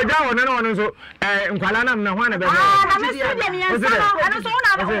nikoja wona na wono so nkwala na na hwana be na me studio mi ensa no ano so una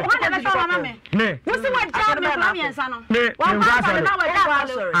hwana be so mama me wusi wa ja me kula mi ensa no wa pa na wa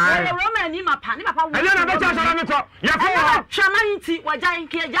ja le roma ni mapa wo ale na be cha so mi ko ya ko chama hinti wa ja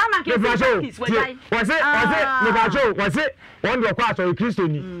nke ja ma ke wa ja wase won do kwa so Kristo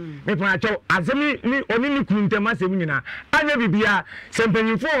ni me pa cha azemi ni oni ni kuntem asem nyina anya bibia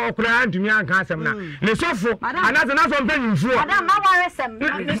sempanyimfo okura antumi anka asem na ne sofo anaze na so mpanyimfo madam ma ware sem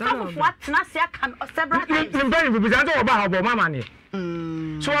ne sofo atena se aka several times mpanyimfo bisa so oba ha bo mama ne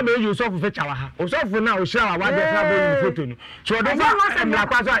so be you sofo fe chawa ha o sofo na o shira wa de fa bo photo no so do fa emla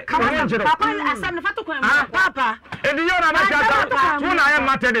kwa so papa asem ne fato ko papa edi yo na ba cha so na ya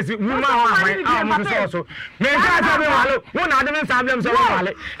matter this woman ha mo so me ka sa be walo wona ade men sa blem so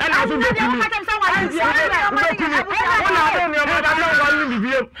wale e na so be kini wona ade ne mo da no wale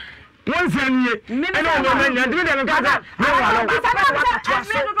bibiem won sanye e no no men ade de me ka sa me walo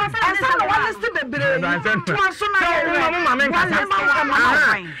asa no wale sti bebre to so na mo ma men ka sa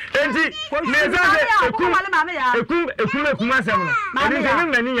enti me za ekum asem no edi se me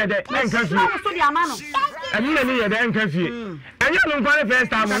mani ye de enka fi so di amano emi mani ye de enka fi enye no kwale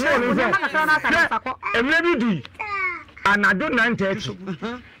first time no no so emre bi du anado 9:30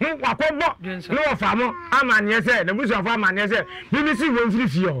 wakọbọ no ofamo amanye se na busu afọ amanye se BBC won free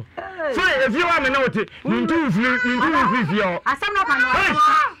fie ho so efie wa me na wote mintu free fie ho asem no kan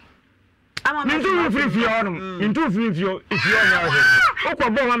ama mintu free fie ho no mintu free fie ho na ho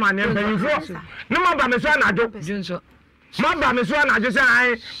okọbọ wa amanye mpanyimfo no ma ba me so anado junso ma ba me so anado se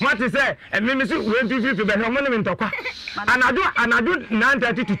ai mate se emimi se won free fie be ho mo ne ntokwa anado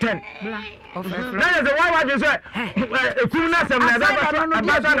 9:30 to 10 na ye se wa je se ekum na sem na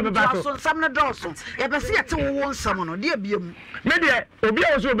abaso na bebaso sam na doso ye be se yete wo nsam no de abiem me de obi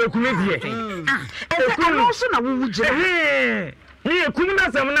a wo so bekum die ekum no so na wo wugire ni ekum na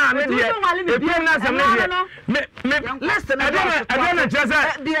sem na me de ekum na sem na de me listen na chese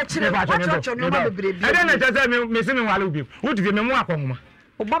de akire wacho no ma bebrebe ade na chese me se me wale obi wuti me mu akohoma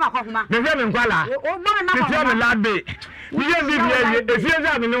obama akohoma me fe me nkwala obama na akohoma me labe mi ye bibia efie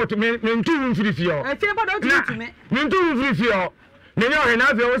za me no me ntu mfiri fie o efie bodo tu me ntu mfiri fie o me ne o na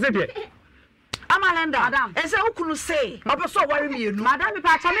afie wo se de amalenda madam ese ukunu say opeso wari mienu madam me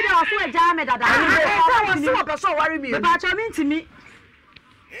pa cha me de o so eja me dada ese wo opeso wari mienu me pa cha me ntimi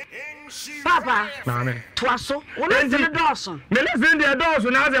papa mame twaso wona se ne dawson me le se de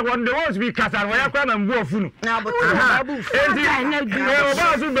dawson na ze won de won be kasar wo ya kwa na mbu ofunu na botra abu enti o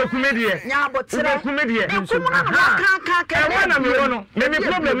ba so be kumedie nya botra kumedie ka e wona me wono me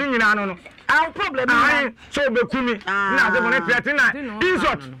problem ni nyina no our problem ai so be kumi na ze won threaten na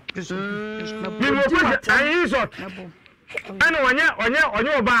insult me mo ko ai insult ana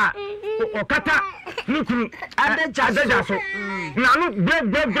onye oba okata nukuru adeja so na no bre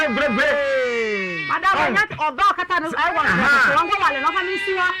madam onye oba okata no I want to wale no fa mi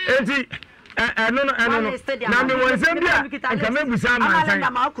siwa enti no na me wonsem bia nka mebusa amansan na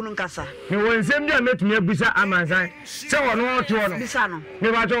ma kunu nkasa me wonsem bia metumi abusa amansan se wono oto no bisa no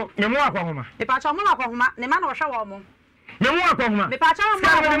me bacho me mu akwahoma ne ma na wo hwe wo mo me mu akwahoma me pa cha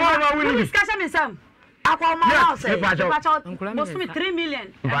mo ma wuni discussion me sam kwa ma say bosumi 3 million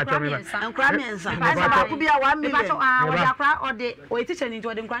nkra miensa ba ku bia 1 million o da kra o de o teacher ni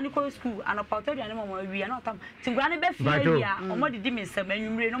o de nkra ni ko school and about to aduane mo wi na otam ti nkra ni be fie wi a o mo didi mi nsem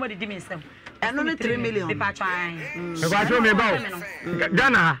anwumre no mo didi mi nsem eno ni 3 million be pa twan ba cho me ba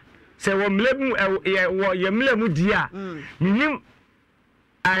Ghana se wo mlemu wo ye mlemu di a minim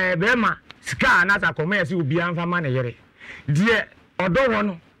bema sika na ta koma yesi obi anfa ma ne yere die odo wo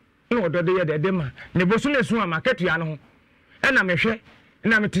no na odo de ye de ma ne bosu ne su ama ketua no ho e na mehwe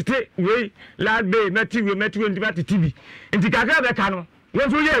na metete we last day meti ndi tv nti kakra be ka no wo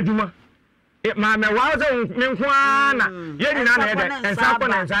so ye aduma ma me wa so me nko ana ye ni na na ye de ensa ko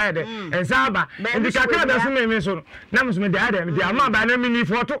na ensa ye de ensa ba nti kakra be so me so na me so me de ade me de ama ba na mi ni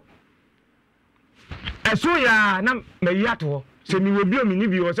foto eso ya na me yato se mi wo bi o mi ni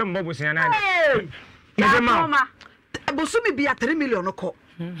bi o se mbo bosia na ya mama bosu mi bi 3 million ko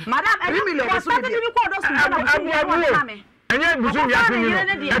madam 3 million bosu mi ko do su na enye bosu mi 3 million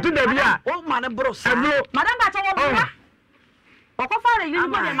etu da bia o ma ne bros madam ba cha wo wa okofa re ni ko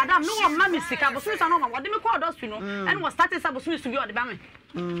de madam no wo ma mi sika bosu sa no ma wo de mi ko do su no and was started sa bosu su bi o de ba me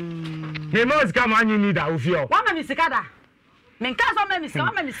me mo sika ma anyi ni da o fi o wa ma mi sika da men ka so ma mi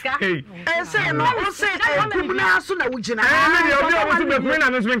sika say no o say kumna aso na wugina me de obi o so be kumna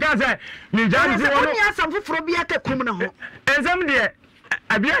no so men ka say ni janji wo no ni asam foforo bi aka kumna ho ensam de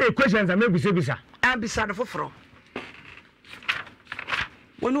abia e questions am ebisa abisa no foforo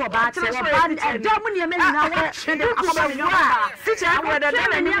wonu oba che oba ejo mu ne me nyina wo hwede akoma me nyoma teacher akwa da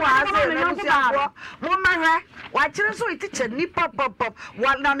na ni wa ase na musiafo mo mahwe wa kire so teacher ni pop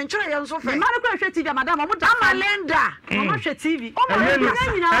wa na ne kire yen so fe ma ko hwe TV madam mo da Amalenda mo hwe TV o ma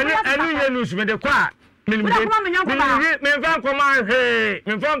nyina enu yenu de kwa me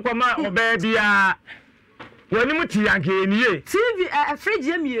fa nkoma oba bia woni muti yanke eniye TV fridge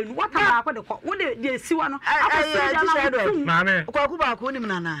emienu what am I ko wo de siwa no mame kwaku ba ko onim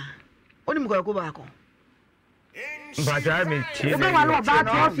nana onim kwaku ba ko mbaja me tie obe wa lo ba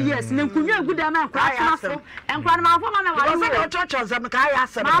 12 years ne nkunwa eguda na nkwa aso enkwa na mafo ma me wale wo chocho zam ka ya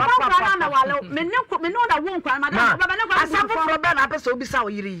ase ma papa na me wale me no da wo nkwa madam baba ne kwa asafo problem na pese obi sa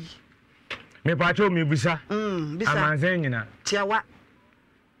oyiri me pacho me bisa bisa amanze nyina tiawa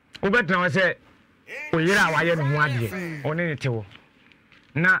obetna wa se oyira waye no ho ade one ne tewo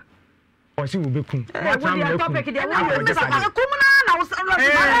na o si wo bekun wa tam le kun topic de wo kumna na wo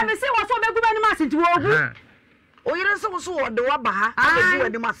me se wo so be guba ni ma sinti wo ogu oyira se wo so wo de wa ba ha abedu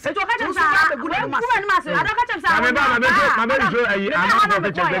ani ma se e to ka chem sa guba ni ma se ada ka chem sa ma be jo ayi ama ko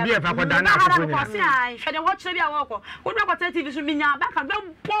ke be e fa ko da na ko ni hwede wo kire bia wo ko wo do ko TV so minya ba ka be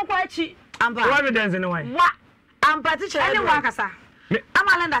pon ko achi amba what evidence ni why wa amba teacher any wa kasa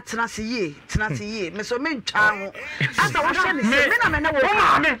Amalenda tenase ye me so me ntwa ho asa wo hwe ne se me na me na wo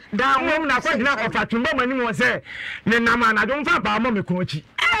da wo na kwa gina ofa tumba mani mo se ne na ma na do mfa ba mo me kun chi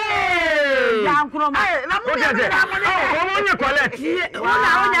ya nkuro ma na mo o onye collect wo na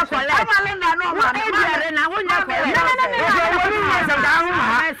onye collect Amalenda no ma e na onye collect woni mo se da ho ma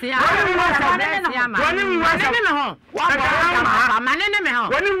woni mo se me ho ma ne me ho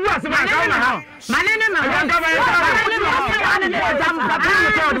woni mo se ma ka ma ma ne me ho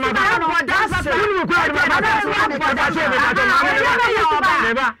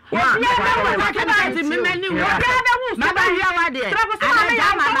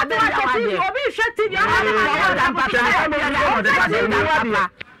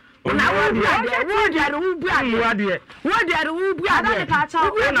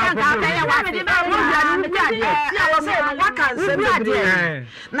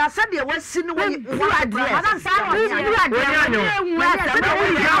na said there was sin way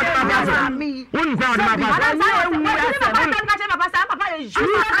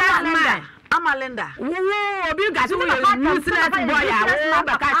Amalenda obi gasi wo useless boy awo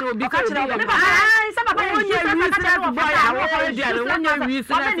bakati obi ka kire wo se papa wo useless boy awo dia wo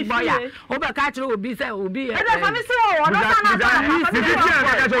useless boy o baka kire obi se obi e de fami se o do sana do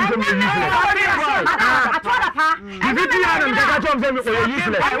atola pa Did you have to come from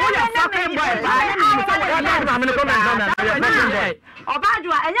useless? I want a fucking boy.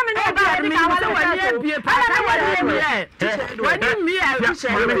 Obadua enye me no ba mi ka wale wale bie pa na wale bie wani mi a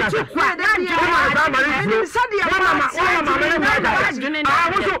chu kwa da dia sadi ya mama so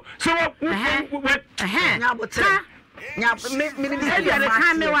nya mi de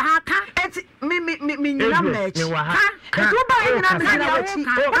ka me wa ha ka eti mi nyina mechi ka etu ba nyina me na wachi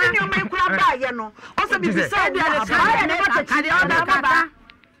oni o mai kura ba ye no o se bi bisa de ka ne ba ka de o da ka ba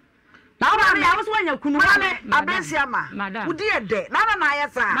na ba ya wo so anya kunu abesi ama udi ede na na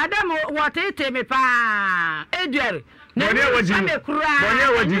ayesa madam wo tete me pa eduer Bonia wadi.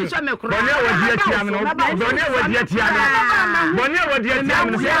 Bonia wadi. Bonia wadi atiam no. Bonia wadi atiam. Bonia wadi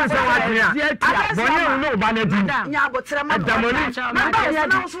atiam no. Say watia. Bonia no ba na di. Nya abotre ma. Damoni. Ma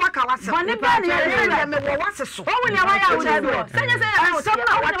na so aka wase. Boni ba ne me wo wase so. Wo ne wa ya wusi wo. Senya say so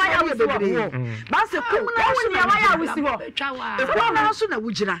na wa ya wusi wo. Ba se kum na wo ne wa ya wusi wo. Ko na so na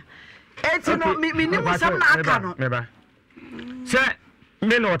wujira. Eti no mi ni musam na aka no. Meba. Say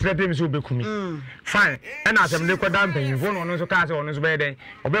me no trepe mi so bekumi. Fine. And as am de kwada mpanyimfo no so ka say ono so be den.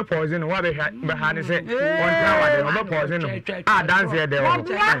 Obe pause no wa be ha ne say on tra wa de obe pause no. Ah dance here there.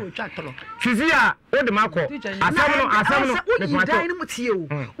 Fizia o de mako. Asam no me dan no mutie o.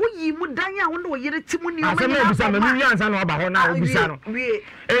 Wo yi mu dan a wo no yere ti mu ni o. Asam no bisa me mi ansa no ba ho na o bisa no.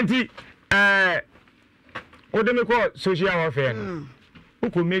 Enti o de me ko social warfare no. Who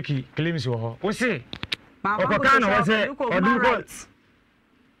could make claims for her? What's it? Okokana was it?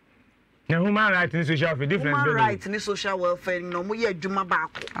 Human rights in social for different human rights in social welfare no mo ye adwuma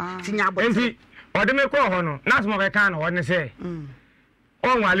baako tinya abot enti ode me ko ho no na so mo be kan no won say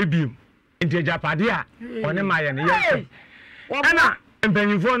on wale biom enti japade a one ma ye ne ye ana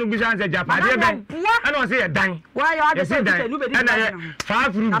mpanyimfo no bisa say japade ben ana o say ye dan why you are say dan ana ye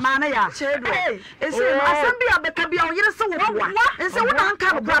 5 rooms ama na ya chedo ese asem bia beka bia o yere se wo wa ese wo na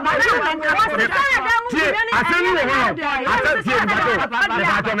nka no bra ma wo na nka asem wo ho asem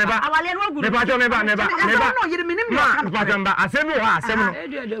tie bato meba no yere minim na bato mba asem wo asem no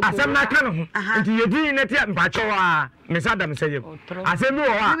asem na ka no ho nti yedi na tie mpacho a mesadam seye asem wo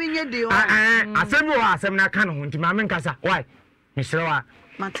a asem wo asem na ka no ho nti ma me nkasa why misrewa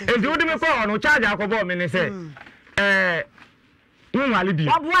enti wodi me ko no charge akobo me ne say no wali bi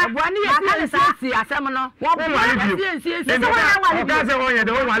oboa ni ya ka sisi asem no wo wali bi se wa se won ye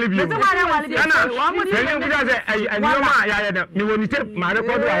de wo wali bi ana wo mo se ni buja se anyoma ya ya de mi woni tape ma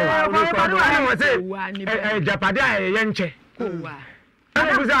record wa wo se japade ye nche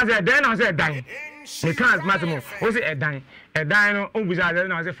ana buja se den na se dan me can't maximum wo se dan no o buja se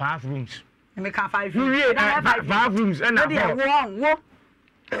na se 5 rooms me can 5 rooms and wo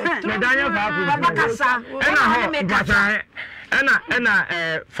me danya 5 rooms and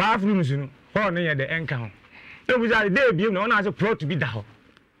 5 rooms no ho ne ye de enka ho e buza de biem na ona se pro to be da ho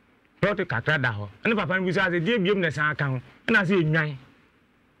pro to kakra da ho ene papa ne buza de biem na san aka ho na se enwan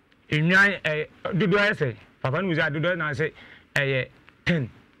dodo ese papa ne buza dodo na se 10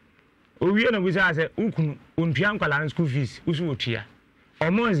 owie na buza se ukunu ontua nkwala school fees usu otua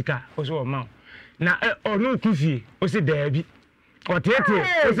omo ezika oso omo na onu kufie osi daabi otete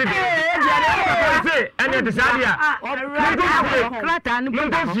osi daabi ene de sadia krata ni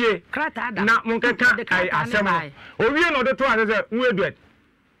kufie krata da na munkeka ai asem owie no de to ase we eduet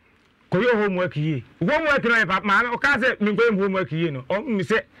koyo homework yi homework no papa ma o ka se mi koyo homework yi no o mi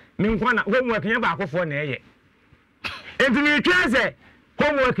se mi nkwa na homework nya ba akofo na eye enti mi twa se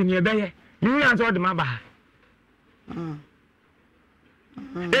homework ni ebe ye mi yan so de ma ba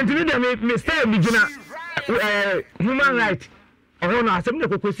enti ni de me stay mi gina human right o no asem de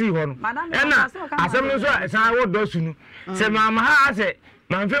kokosi ho no ena asem no so san wo do sunu se ma ha se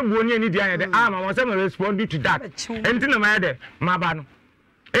ma mfe buo ni dia ye de ma mo se me respond to that enti na ma ye de ma ba no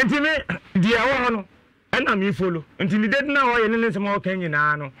enti me dia wo ho no ena mi follow enti ni de na ho ye ne se ma o kan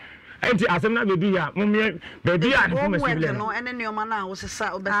nyina no enti asem na bedu ya mo me bedu ya no me sibile no ene ne o ma na wo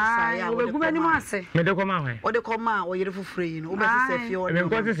sesa obesesa ya wo guma ni mo ase me de ko ma hwan o de ko ma o yere fufure yi no obesesa fie o me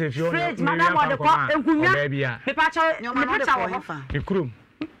ko se fie o madam o de ko enkunya me pa cha wo ikrum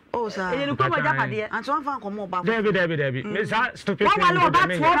o sa e ni ko mo japade anto anfa nkomo ba David me sa stupid one wale about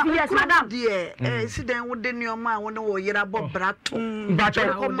 12 years madam die siden wo de ne o ma wo ne wo yere abo brato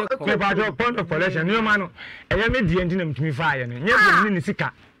bacho me bacho point of collection ni o ma no eye me die ndi na mtumi fa ye no nye ni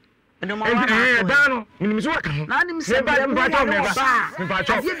sika no ma wa dano minimisi wa kan na ni mse ba me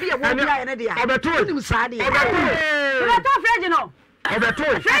bacho ye bia wo bia ye ne dia obeto ni sa dia obeto freje no obeto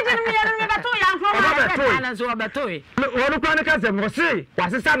freje ni me beto ya nko na so obeto wonu kwa ne kase mo se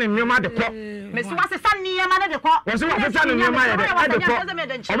wasesa ne nyoma de ko me se wasesa ne nyoma de ko wo se wasesa ne nyoma ye de ko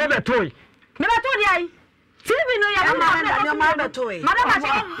obeto me beto dia yi TV no ya ma beto madam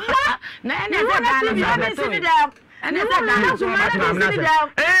ba na ene se da na beto ene se da na so ma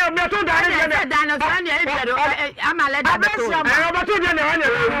beto da ne da na so ne e bedo amale da beto beto de ne wanya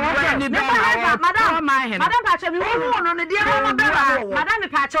madam pa cha mi wu no ne dia no be madam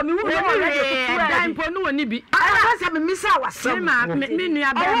pa cha mi wu no dan po no ni bi ala sa mi misa wasem mi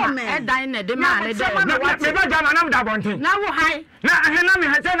nua be ma e dan ne de ma ne de me ba jama na mda bontin na wo hai na he na me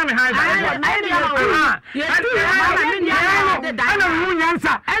ha se na me hai ana mu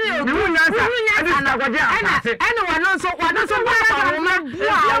nyansa ene wo no so wa so ba ma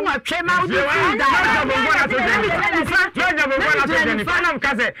bua atwe ma wo di da Fanam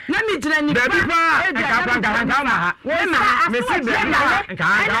kase. Na mi jira ni pa. Ka ma. Me si be ma. Ka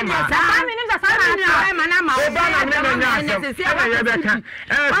ma. Sa mi ni sa na ma na ma. O ba na me no nya asem. Ela ye be kan.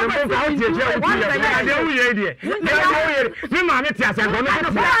 Se mo ka o je de wo ye de. Me ma me ti asem go no.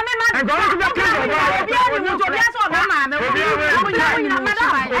 En go no be kan go. Obi aso be ma me. Obi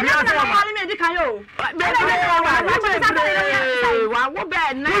aso ma me di kan yo. Wa wo be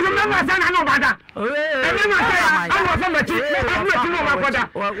na. Me ma sa na no bada. Me ma sa awo fo me ti. No makoda.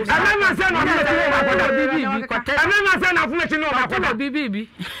 Amema se na funa ti no makoda. Amema se na funa ti no makoda. Bibi.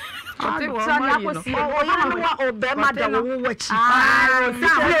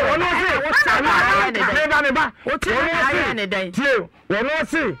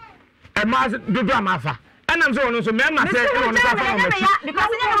 Enam so no so me ma say e won fa fa mo chi because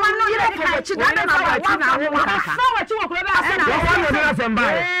you man no yire for chi da na wa na wo ka so wa chi wo ko be asena wo no na sem ba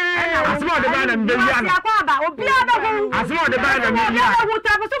asmo de ba na mbe ya na obi ada ho asmo de ba na mbe ya wo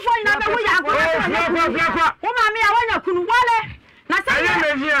ta so fo ina be wo ya ko wo ma me ya wanya kunu wale na say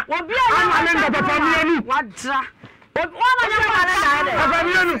obi ada ma le ndo papa mi anu wadra o ma nya pa na da papa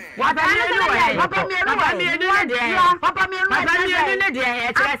mi anu papa mi anu ne de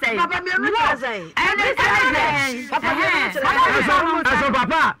e tire say papa mi anu tire say Aso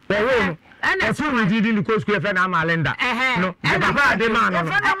papa wo Esu we did in the coast square for na Malenda. No, papa de man no.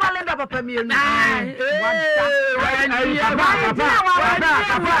 Na Malenda papa mi anu.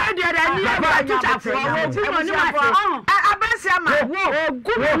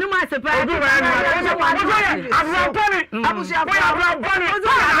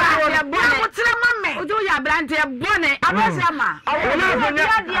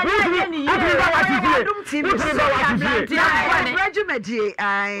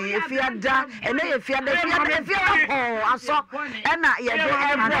 And if you aso ena ye de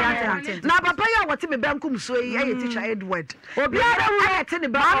na papa ya wati me bankum so ye teacher Edward obi ara wo te ne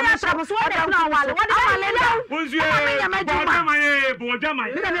ba ma so na wale wo de ya ma juma me mo da ma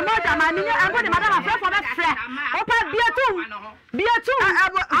ni abo de madam afre for be fre opa bietu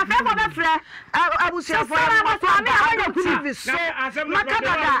afre for be fre abusia for TV so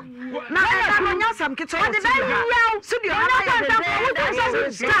makadada na nya sam kito wo de be yaw studio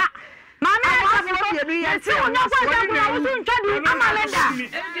na Mama, I have to yes, you know what I was in Chadu, Amalenda.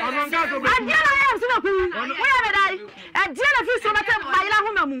 I am so cool. Where did I? A dear, if you so much by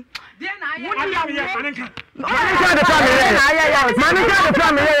Lahumamu.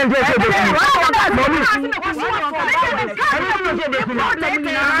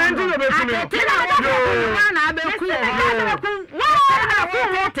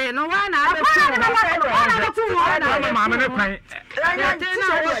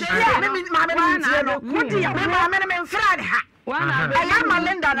 I am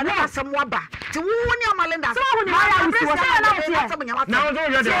Malinda and I some waba. To woo your Malinda. So when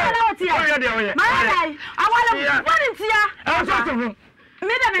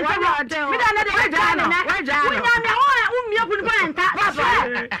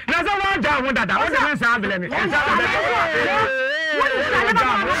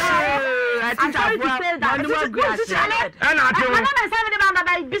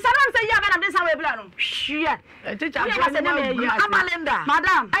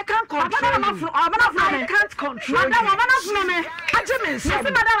Madam, I can't control. I can't control. Madam,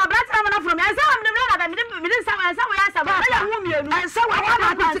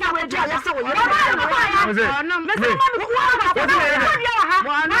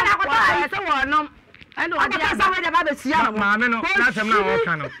 I know what I said about the Siam. Mamma, no, that's a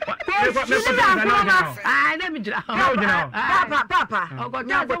man. Papa,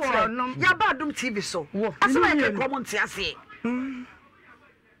 your badum TV so. As I can come on, say,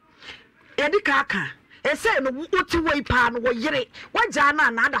 Eddie Kaka. E say no wuti wey pa no wo yire wa jana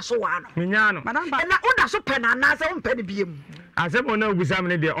na ada so wa no minyano na oda so pe na na se wo mpe ne biem asemo na ogusam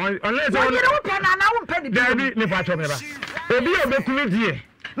ne de unless wo yire wo pe na na wo mpe ne biem David ne fa cho me ba obi obekumi die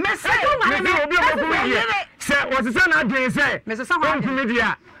me say obi obekumi die se wo se na adwen se me se sa ho nkumi die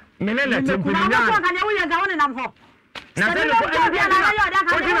a me ne lete nkumi nya na ko kan ye wo ye ga wo ne nam ho na se ne ko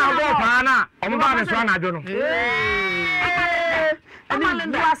odi na go pa na o mba me so na adwo no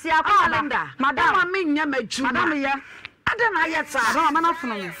Madam, me nya maju. Madam ya. Ada na yeta. Madam mana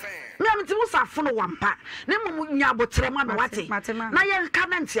fono. Me am ti musa fono wampa. Ne mu nya botre ma me wate. Na ye nka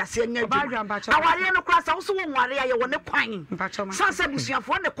na ntiase nya adwuma. Aware no kra sa wo so wonware ya ye wo ne kwan. Sansa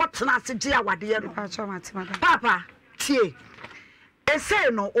busuafo ne kotena ase gi awade no. Papa, tie.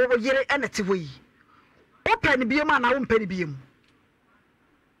 Ese no wo yire enete wo yi. Open biom na wo mpa ni biom.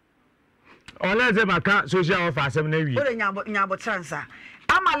 Ona ze maka social offer asem na wi. Ore nyabo transa.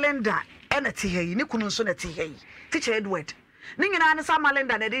 Amalinda ena ti heyi ni kunu nso na ti heyi. Teacher Edward. Ni nyina ne sa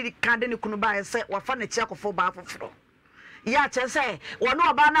Amalinda na de kan de ni kunu ba se wafa na chi akofo ba afoforo. Ya che se wono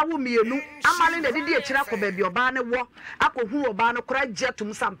oba na wo mienu Amalinda de akira ko ba bi oba ne wo akohu oba no kora gye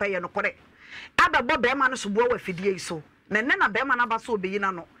atum sampaye no kore. Abebo be ma no so bo wa fidie so. Na ne na be ma na ba so obeyi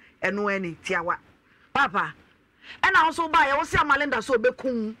na no eno ani tiawa. Papa ena wo so ba ye wo se Amalinda so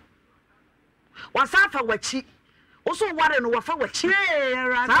obekun. Wasafa wachi oso ware no wafa wachi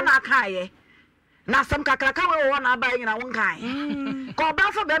sa na akaye na sam kakraka we wo na aba nyina won kan ko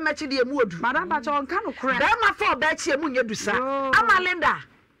ba fa be machi de emu odu madam ba cho nka no kura be ma fa ba chi emu nya dusa Amalinda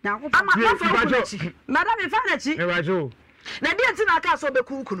na ko ama ba fa wachi madam me fa na chi Me wajo. na de nti na aka so be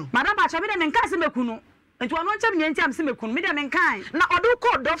kunu madam ba cho me de me nka se mekunu nti wono ncham nye ntiam se mekunu me de me nkan na odu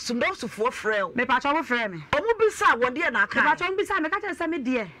ko dofsu fo frel me pa cho wo frɛ me omu bi sa wo de na aka me pa cho bi sa me ka che se me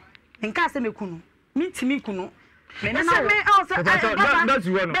de nka se mekunu mitimi kunu me na me also Those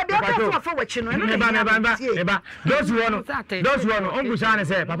you want. baby I for wachi no Neba. Those you want. Those you want. On busan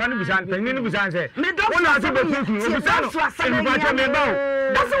say papa ni busan, penni ni busan say. Wọ́n na so be kunu. On busan. E pa cho me ba o.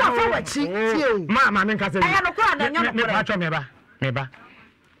 That's what for wachi tie o. Ma me nka say. Aya no kura na nya no Me kura. pa cho me ba.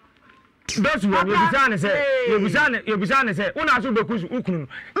 Those you want. You busan say. Una so be kunu.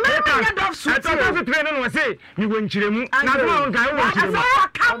 Me nya dog suit. I thought you train no say. Mi wo nchiremu. Na so on kan wo nchiremu.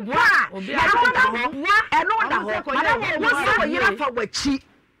 Eno da ho. Madam wo se wo yira fa wachi.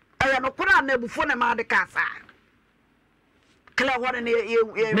 Aya no kura na ebufo na ma de kasa. Kle ho ne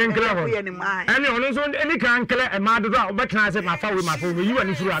ye ni mai. Ani ono so any kan kle e ma dodo a obetena se ma fa we yi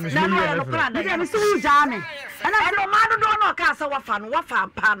wani suru a me so yi wani suru. me so ja me Eno ma dodo no kasa wafa no wafa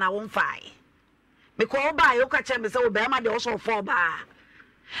pa na won fai. Me ko ba yo ka che me se wo be ma de wo so fo ba.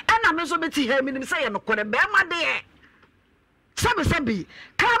 Ena me so beti ha mi nim se ye no kore be ma de. Sabi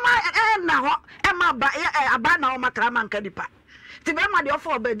kama na ho e ma ba aba na o makra man kadipa ti be ma de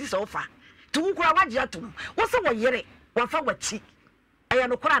ofo ba di so fa ti wukura waje atum wo se wo yere wafa wachi aya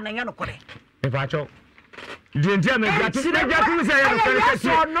no kora na nya no kore e fa cho dientia me dia tu se ya no kore kasi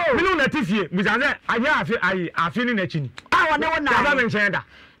mi no na tifie bi san se aya afi ni na chi ni a wona wona aba me nchen da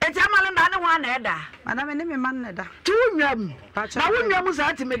eti Amalinda ne wa na eda madam ne me man na da ti wunyam na wunyam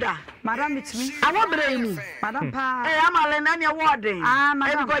sa ti me da madam mitimi awo bere mu madam pa Amalinda ne worden e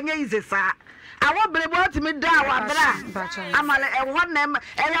ko nya ize sa awo bere bo ti me da wa bra amale e wo na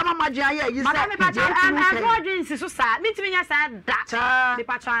e ya mama gyan ya yi sa madam me pa cha e ko dwin si so sa mitimi nya sa da me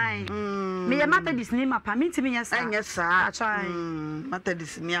pa cha me ye mata disney mapa mitimi nya sa enya sa mata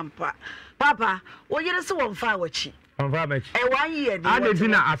disney ampa papa wo yere se wo mfa wachi onfa ba chi e 1 year de ade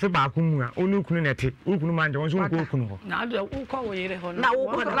dina afi ba ku mu a onu kunu nete ukunu manje won so nko kunu ho na ade wo ko wo yere ho na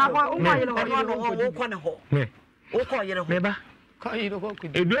wo ko na wo yere ho wo ko ne ho me wo ko yere ho me ba ko yere ho ku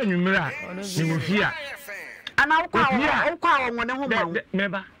edu anwumira ni wo fia ana wo ko wo ne ho ma me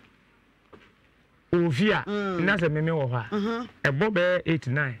ba o fia na se me wo ha e bo be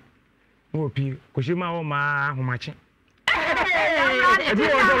 89 wo pi ko shi ma wo ma homachi edu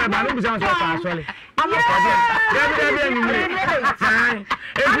wo do ba no bi san so ka sole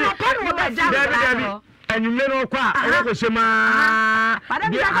Enyumeno kwa oko shema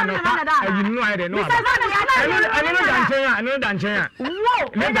madam ya ko na da ayinu ayde no anu danchen ya wo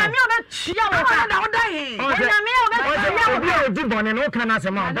me na mi o be chia wo ka da oda hin me na mi o be chia wo ka obi bone no kana se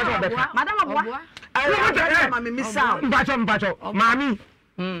ma be so be ka madam obua ayo mama mi sa mpacho mami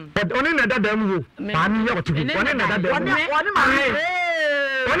oni na dada mu wo mami ya otibu oni na dada mu oni mami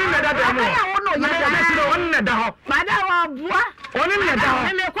oni na dada mu oni na da ho madam obua oni na da ho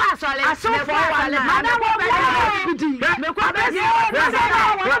me kwa asole madam obua me kwa be me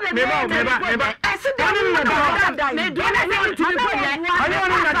ba oni na da ho me do na se tu ko ye oni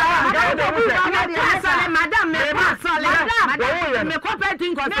na da ho madam me kwa asole madam me kwa peti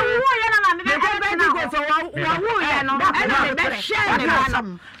nko so wo ye na ma me kwa peti nko so wo ye no e na me be share ne ba no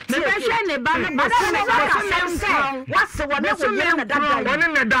me be share ne ba no madam me kwa se wase wona so me na dada oni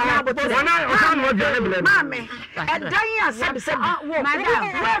na da ho ona o san wo de le mami edan ya sabi madam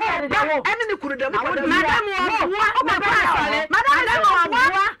eni ni kunu da madam wo me kwa asole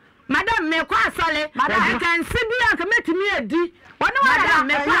madam me kwa asole madam kan sibia ka metimi adi wona madam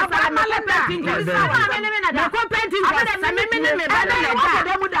me kwa asole me kwa painting ko sa me me ba na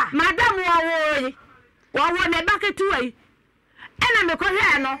madam wo ne baketu ai ena me ko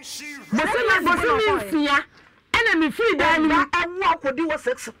he no bosumi mfia ena me free dan ni awu akodi wo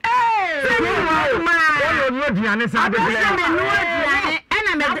sex ma o no diane sa de le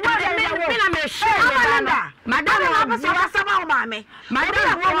ena me na me share madam wa sama o mame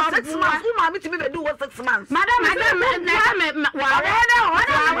madam wo 6 months o mame timi be do 6 months madam wa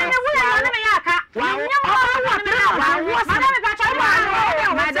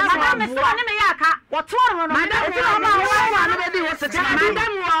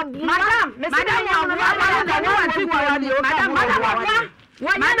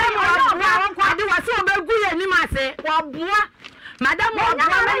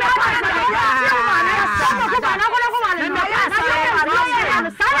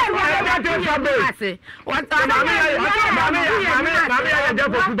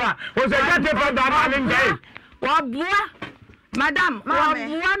Madam,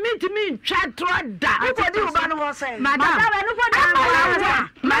 me to me, chat to a dad. Madam,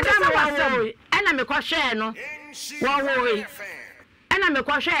 and I'm a question. And I'm a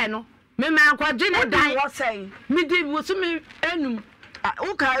question. Me man, what Jenny was saying. Me did was me, and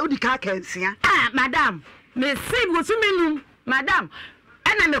Madam, me see was me, Madam,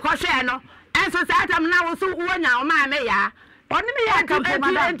 and I'm a question. And so I'm now so one now, my mayor. Only me, I come to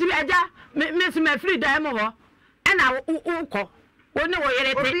Madam to Miss me free demo. And I will call. When no way,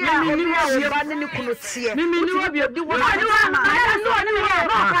 I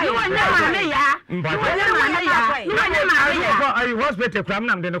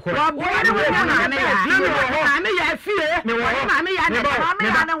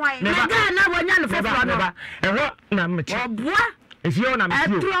if you're not I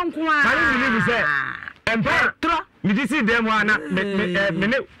believe say me this is them one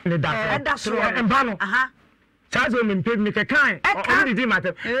that's Charles will pay me a kind. Only did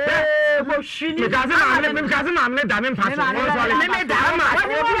matter. Because I'm not damn passing.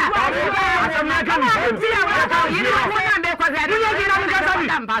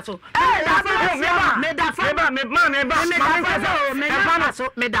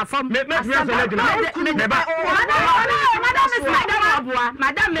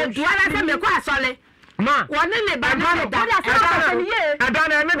 Ma, one in the banana, Madam,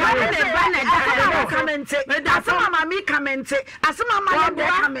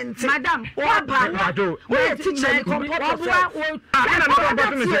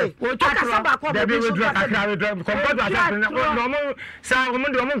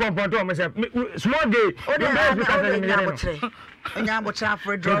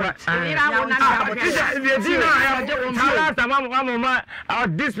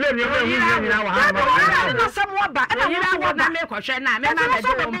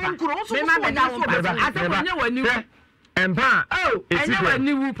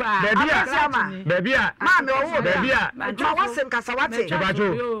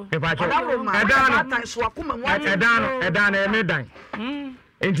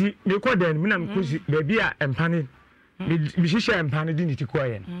 Mishisha and Panadini to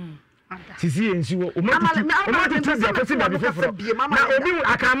quiet. Sisi and Siwo,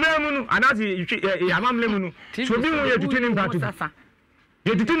 I can't remember, and as Yamam Lemon, so be you to turn him back to Safa.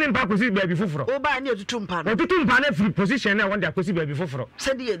 You to turn him back with baby for. Oh, by near to Tumpan, or to Tumpan position. I want that possible before.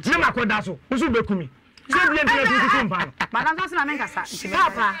 Said the Namakodaso, who should be coming. Said the Tumpan. Madame Nassana,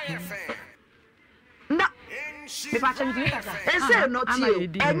 Papa. No. Me patching you. I say not you.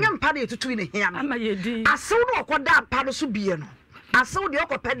 And young party to twin him. I saw no what that Padosubiano. I saw the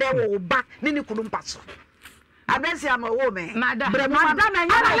upper pedal back, Nini couldn't pass. I bet I'm a woman, Madam. Madam,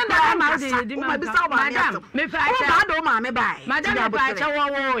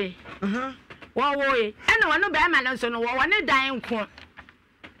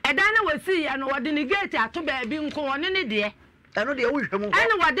 I know the old woman. I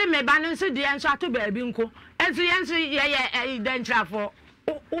know what they may ban and so the answer to baby uncle. And so answer, yeah, then travel.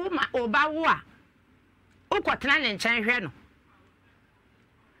 Oh, Bawa. Oh, Quatran and Chan.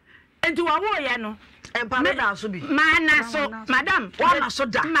 And to a warrior, no. And Pamela should be. Madam, one so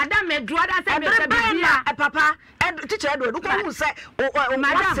Madam, may draw that Papa, and teacher Edward, who say, oh,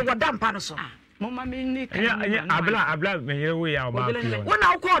 Madam, what damn Panaso. Mamma, I blab me away about when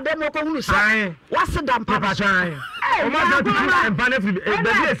I call them, who say, what's the damn Papa trying? I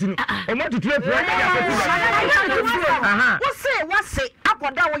want to trip. What's say? Up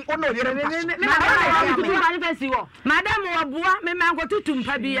or down, Madam, or bois, me mango to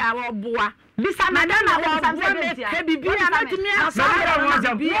Tumpabia or bois. Lisa, Madame, I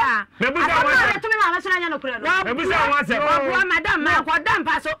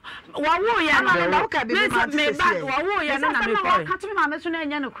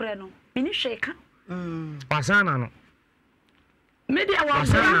Maybe I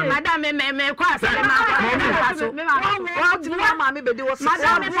was Madame, me cross.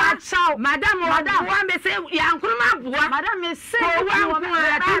 Madame, one may say, young Madame, may say,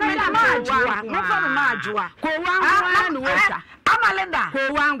 Mama Linda.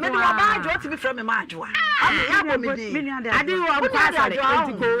 Ko wan Me do ba ajo ti bi fra me ma ajo. Abi ya bo me di. Ade wo am kwa sare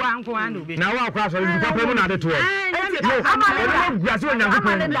enti ko wan ko an obi. Na wa kwa sare bi papa mu na de to. Mama Linda. Guase o nyanko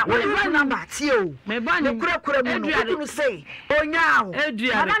pon. Wo number ti o. Me ba ni kura mu no. Kunu say onya o.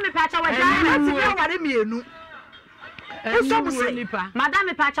 Madam me pacha wa jame. Ti bi ware mienu. Uso mu say. Madam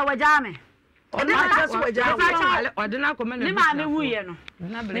me pacha wa jame. Odi na just wa jame. Odi na ko me ni ma me wuye no.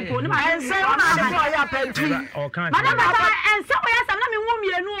 Me ko ni ma ense o na de ko ya pantui. Madam pacha ense wo ya sam na me wu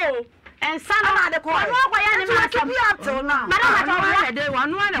mienu o. Ensa na de ko. Onu ko ya ni ma sam. Madam pacha wa de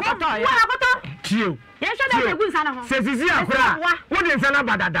wanu na ko to ya. Wa ko to. Tio. Yes, I don't go sana ho. Se sisi akura. Wo de nsana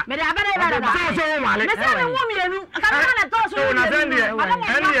badada. Me de abere badada. So wo male. Me se me wo mienu. Aka na to so. O na sende. E wo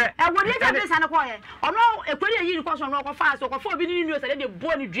de je sana ko ye. Ono ekweri ayi ko so no ko fa so ko fa obi ni nu se de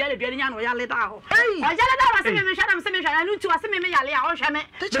bo ni dua nya no ya leda ho. O ya leda wa se me hwa na se me hwa na ntu wa se me yale a o hwa me.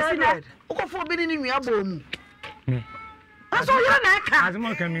 O ko fa obi ni nu abo mu. Aso yo na ka.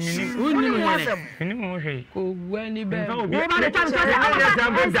 Azuma ka mimini. Uni mu hwe. Ni mu hwe. Ko wani be. Wo ba de tan so ya.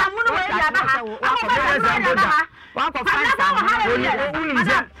 Samu no we ya ba ha. Wa ko fa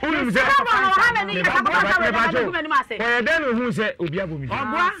unum se. Ko de no hu se obi abomi.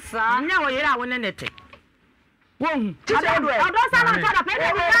 Oboa sa nya wo yira wo nenete. Wo hu. Odo sa na to da pe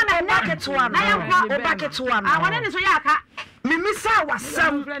de na na ketewa no. O ba ketewa no. A wona ni so ya aka. Mimisa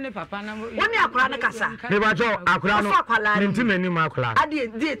wasam. Papa na woni akura ne kasa. Me ba jo akura no. Nti mani ma akura. Ade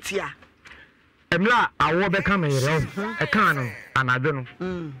di etia. Emla awo be ka me yere. E kan no anadwo no.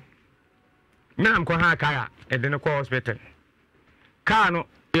 Me am ko ha kaya e de ne ko hospital. Ka no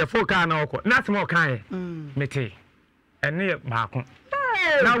ye fo ka na okọ. Na se mo kan ye. Mete. Ene ye baako.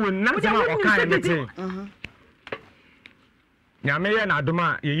 Na wo na se ma o kan mete. Nyame ye na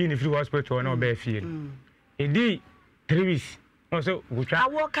adoma ye yi ni free hospital na oba fie. Edi 3 weeks. Also, I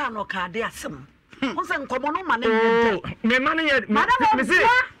walk on card, asem. Once and come on, money. Me money, me say,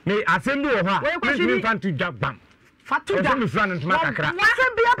 me assemble her. Me fan to jump bam. Fatu jump front and massacre.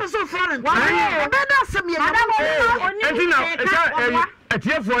 Wasn't be up so foreign. Why? Better some year. A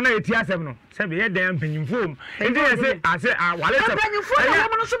tear for a tear seven. Seven year damn penny foam. And then I say, I want to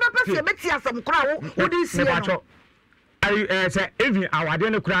some crowd. What is the I say, even our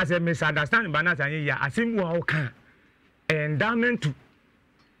dinner class and misunderstanding, but not a year. I think we can. Endowment to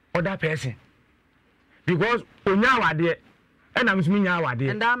other person because onyawa de ena msumi nyawa de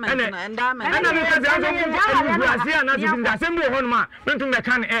endowment ena me pese aso mo asia na so nda sembo ho no ma mentu me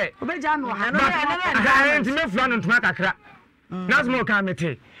kan obeja no ha no enti me fura no ntuma kakra na so mo kan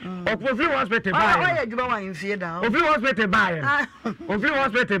mete ofri hospital ba o ya juba wan fie da ofri hospital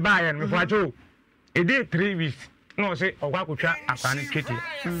ba ya me fuacho e dey 3 weeks no say ogwa kotwa akwani kete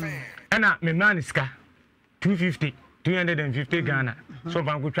ena me man ska 250 Ghana. So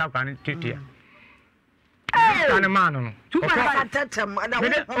banku twa kwani titia. Scan man no.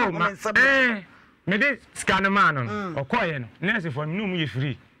 Me de scan man no. Okoye no. Nurse for me no mu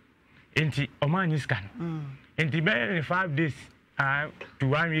free. Enti o man ni scan. Enti be 5 days to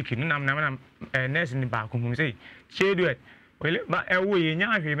 1 week no nam nurse ni ba ko mu say chedu wele ba ewo ye nya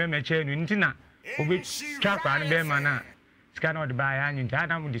ahwe be me che no nti na obi twa kwani be man na scan od ba ya nyi nta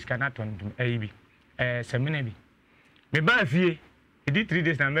na mu scan aton bi semina bi me ba fie edi 3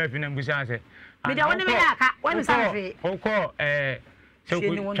 days na me fie na mbusa ase me da woni me aka woni sa fie oko se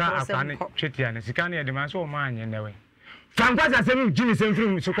ko twa akane chetia na sika na de ma so ma anye newe fankwaza se mi jimi se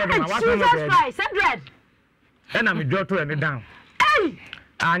mfiri so ko ma wa so no Jesus Christ 100 na me draw to any down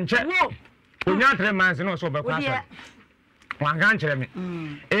anche onya 3 months no so be kwa so wan gan chere me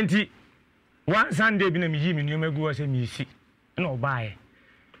enti one Sunday bi na me yi me nyoma gu o se mi si na obae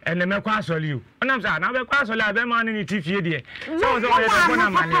ene me kwa asoli o onam sa na be kwa asoli abe ma ni tifie de so so o bona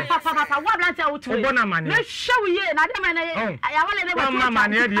mane papa wa blanta o tu bona mane me show ye na de me na ya wale de ba mama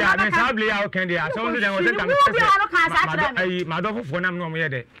mane de ya me sable ya o kan de ya so so de o se tam ai ma do fofo nam no mo ye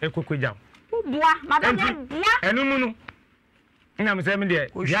de ekokogja bua madam bua enu mu no na me se me de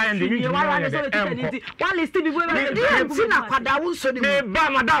ya en de ni wa le so de wa list bi bo de ti na kwada wo so ni me ba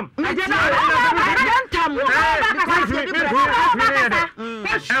madam me je na tam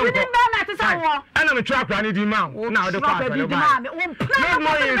ana me twa kwa ni di ma na o de kwa asole ba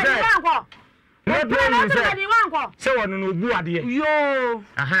no se wono no obu ade yo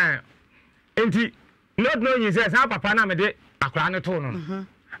aha enti not knowing say sa papa na me de akwa ne to no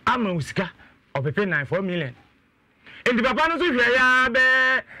ama usika opepe 94 million enti papa no so hwe ya be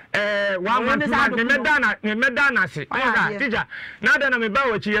 1 month me medana se oga teacher na da na me ba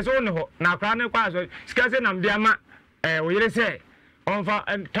wachi yeso ne ho na akwa ne kwa so sika se na me de ama o yire se onfa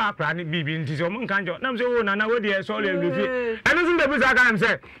tapra ni bibi nti so mon kanjo nam se wo nana wodi e so le lufi eno so bebu za kan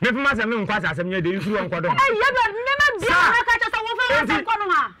se me fuma se me nkwasa asem nye de nfuru onkodo eh ye be me ma bia na ka cha so wo fa wo ko no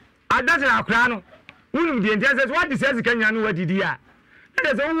ha adase na akra no wunum de nti se what is ese kanya no wadidi a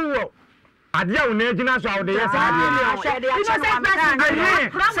na se wo ade a wona gina so a wo de yes ade de a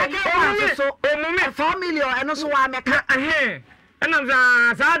so omume 4 million eno so wa meka enam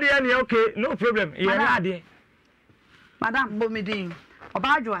sa ade ya okay no problem ye ade madam bomidin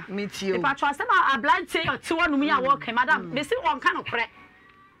obadwa mitio ipa cho asema ablante ti wonu mi a wo kan madam me si won kan okre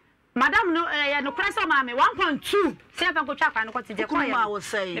madam no ye no kra so ma me 1.2 se fa ko twa kwa no ko ti je kwa ye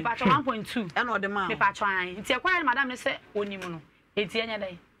ipa cho 1.2 e no de ma ipa cho an ti kwa ye madam ne se onim no eti enya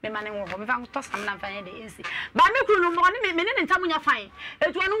dai me ma ne wo me fa to sam na fa ye de ensi ba me kru no mo ne me ne ntamu nya fan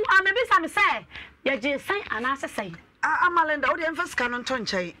etu anu a me bi sa me se ye je san ana se sai Amalenda o de emphasize no nto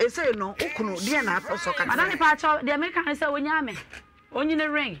nchai ese no ukunu de na aso ka madam ipa cho de me kan se onya me onyi ne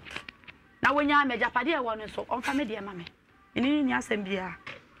ring na wonya me japade e wo no so onfa me de ma me ni asem bia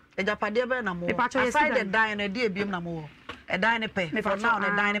e japade be na mo aside the dine na de ebiem na mo e dine pe for now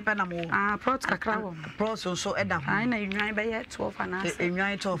na dine pe na mo plot kakra wo plot so e da ho ai na enwan be ye 12 ana se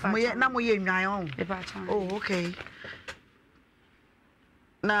enwan 12 mo ye na mo ye enwan on oh okay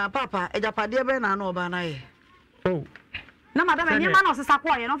na papa e japade be na oba na ye oh na madam e ma na osesa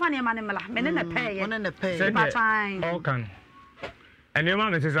kwa ye no fa ne ma ne mela me ne pe ye one ne pe ba twan all can ene ma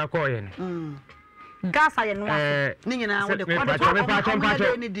me sesa kwa ye no gas aye no ni nyina wo de kwa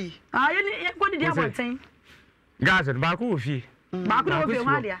pacho ni di ye ni ye ko di abonten gas ba ko ofie ba ko ofie ho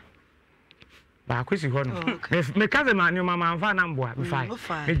adia ba ko si ho no me kaze ma ni mama amfa na mboa be fine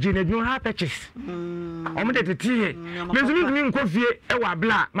me gine dun ha purchase o me de tete he me so mi nko fie e wa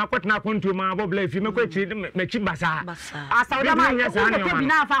bla makotna kontu ma bo bla fie me ko chi me chi basa asa o ma ko bi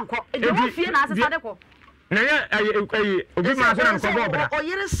na afa nko e de wo fie na asesa de ko na ye obi ma so na nko bo bra o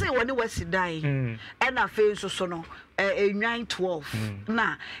yere se woni wasi dai e na fe so no enwan 12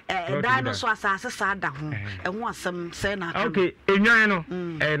 na dai no so asase sa da ho e ho asem se na aka okay enwan no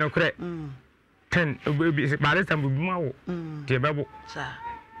no kre 10 bare sambu ma wo tie bebo sa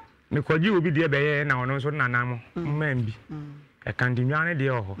me kwaji obi de beye na ono so nana mo mambi e kan di nwane de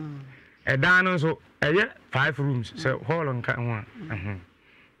oho e dan no so eye 5 rooms so hall on kan ho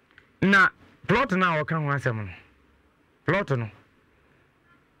na plot na o kan ho asem no plot no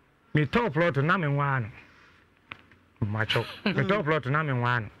me top plot na me nwa no macho me top plot na me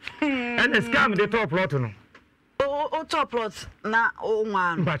nwa no and scam de top plot no o top plot na o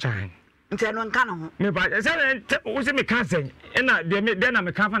nwa no bachan nti no nka no ho me ba se wo se me kan sen na de na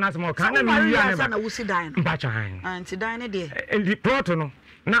me kan fa na asem o kan na me wi na wusi dan no bachan anti dan ne de the plot no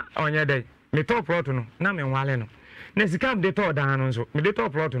na onye dey me top plot no na me nwale no na scam de top dan no so me de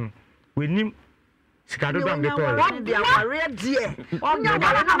top plot no we nim sikado dam de to de aware die onya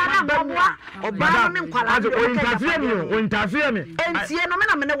wala na madam boa oba no nkwala o interfere me entie no me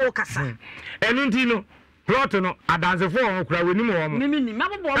na me ne wo kasa enu nti no plot no adansefo ho kura woni mo mo mimi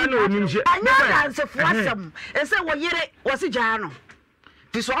mabbo na onim hye anya adansefo asem ese wo yere wo si gyaa no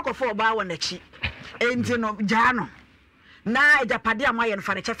fi so akofo oba wo nachi enti no gyaa no na ejapade amaye no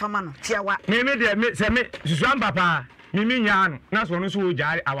fa ne chefa ma no tiawa me de me se me susuan papa mimi nya no na so no so wo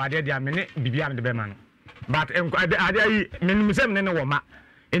gyaa awade de amene bibia me de be ma no but ade ayi menim se me ne wo ma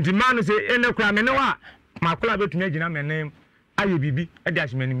enti ma no se ene kura me ne wa makula betumi agina menem aye bibi e de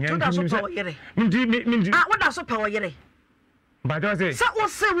asmenim nya mindi woda so pa wo yere but I say wo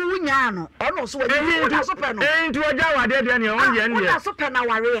se wo nya no ono so woda so pa no enti oja awade de ne o ye ne woda so pa na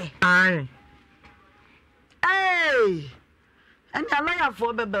ware ai and a lawyer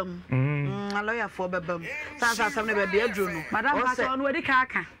for bebem a lawyer for bebem sansa sam ne be de adru no madam ba so no wedi ka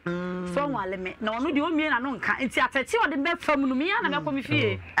aka so nwale me na ono de o mie na no nka enti atete o de be fam no me ya na me ko me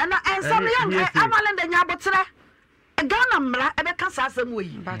fie and ensam ye amalenda nya botre Ghana mra e be ka sasam we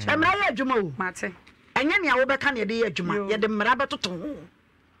mra ye adwuma o mate enye ne a wo be ka ne de ye adwuma ye de mra betoto ho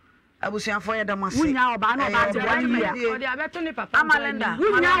abusuafo ye de mase wunya oba na oba te bani o de abeto ni papa amalenda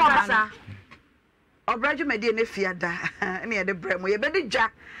wunya oba sa obraju medie ne fiada ne ye de bremo ye be de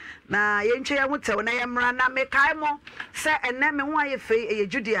dja na ye ntwe ye hotew na ye mra na me kai mo se enne me ho aye fei ye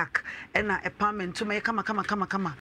judiac na apartment to me kama